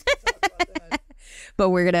void. But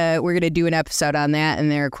we're gonna do an episode on that,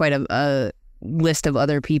 and there are quite a list of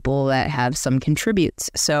other people that have some contributes.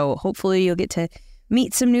 So hopefully you'll get to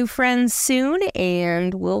meet some new friends soon,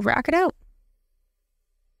 and we'll rock it out.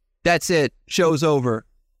 That's it. Show's over.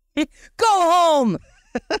 Go home.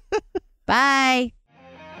 Bye.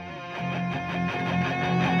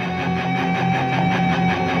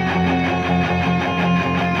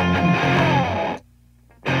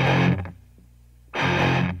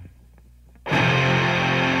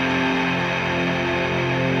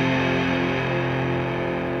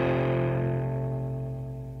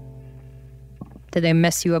 Did I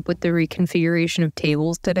mess you up with the reconfiguration of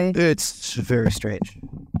tables today? It's very strange.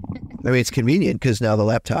 I mean, it's convenient because now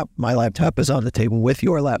my laptop is on the table with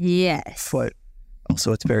your laptop. Yes. But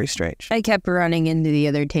also it's very strange. I kept running into the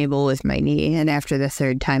other table with my knee, and after the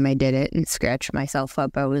third time I did it and scratched myself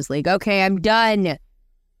up, I was like, okay, I'm done.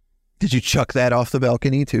 Did you chuck that off the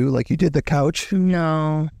balcony too, like you did the couch?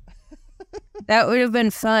 No. That would have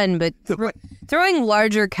been fun, but throwing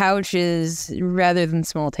larger couches rather than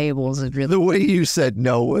small tables is really... The way you said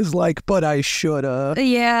no was like, but I shoulda.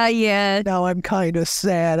 Yeah. Now I'm kind of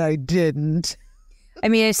sad I didn't. I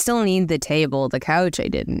mean, I still need the table. The couch I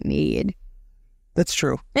didn't need. That's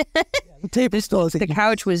true. The table still is... The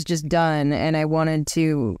couch was just done, and I wanted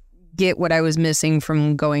to get what I was missing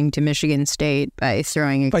from going to Michigan State by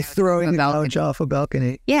throwing a couch off a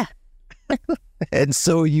balcony. Yeah. And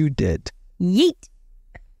so you did. Yeet.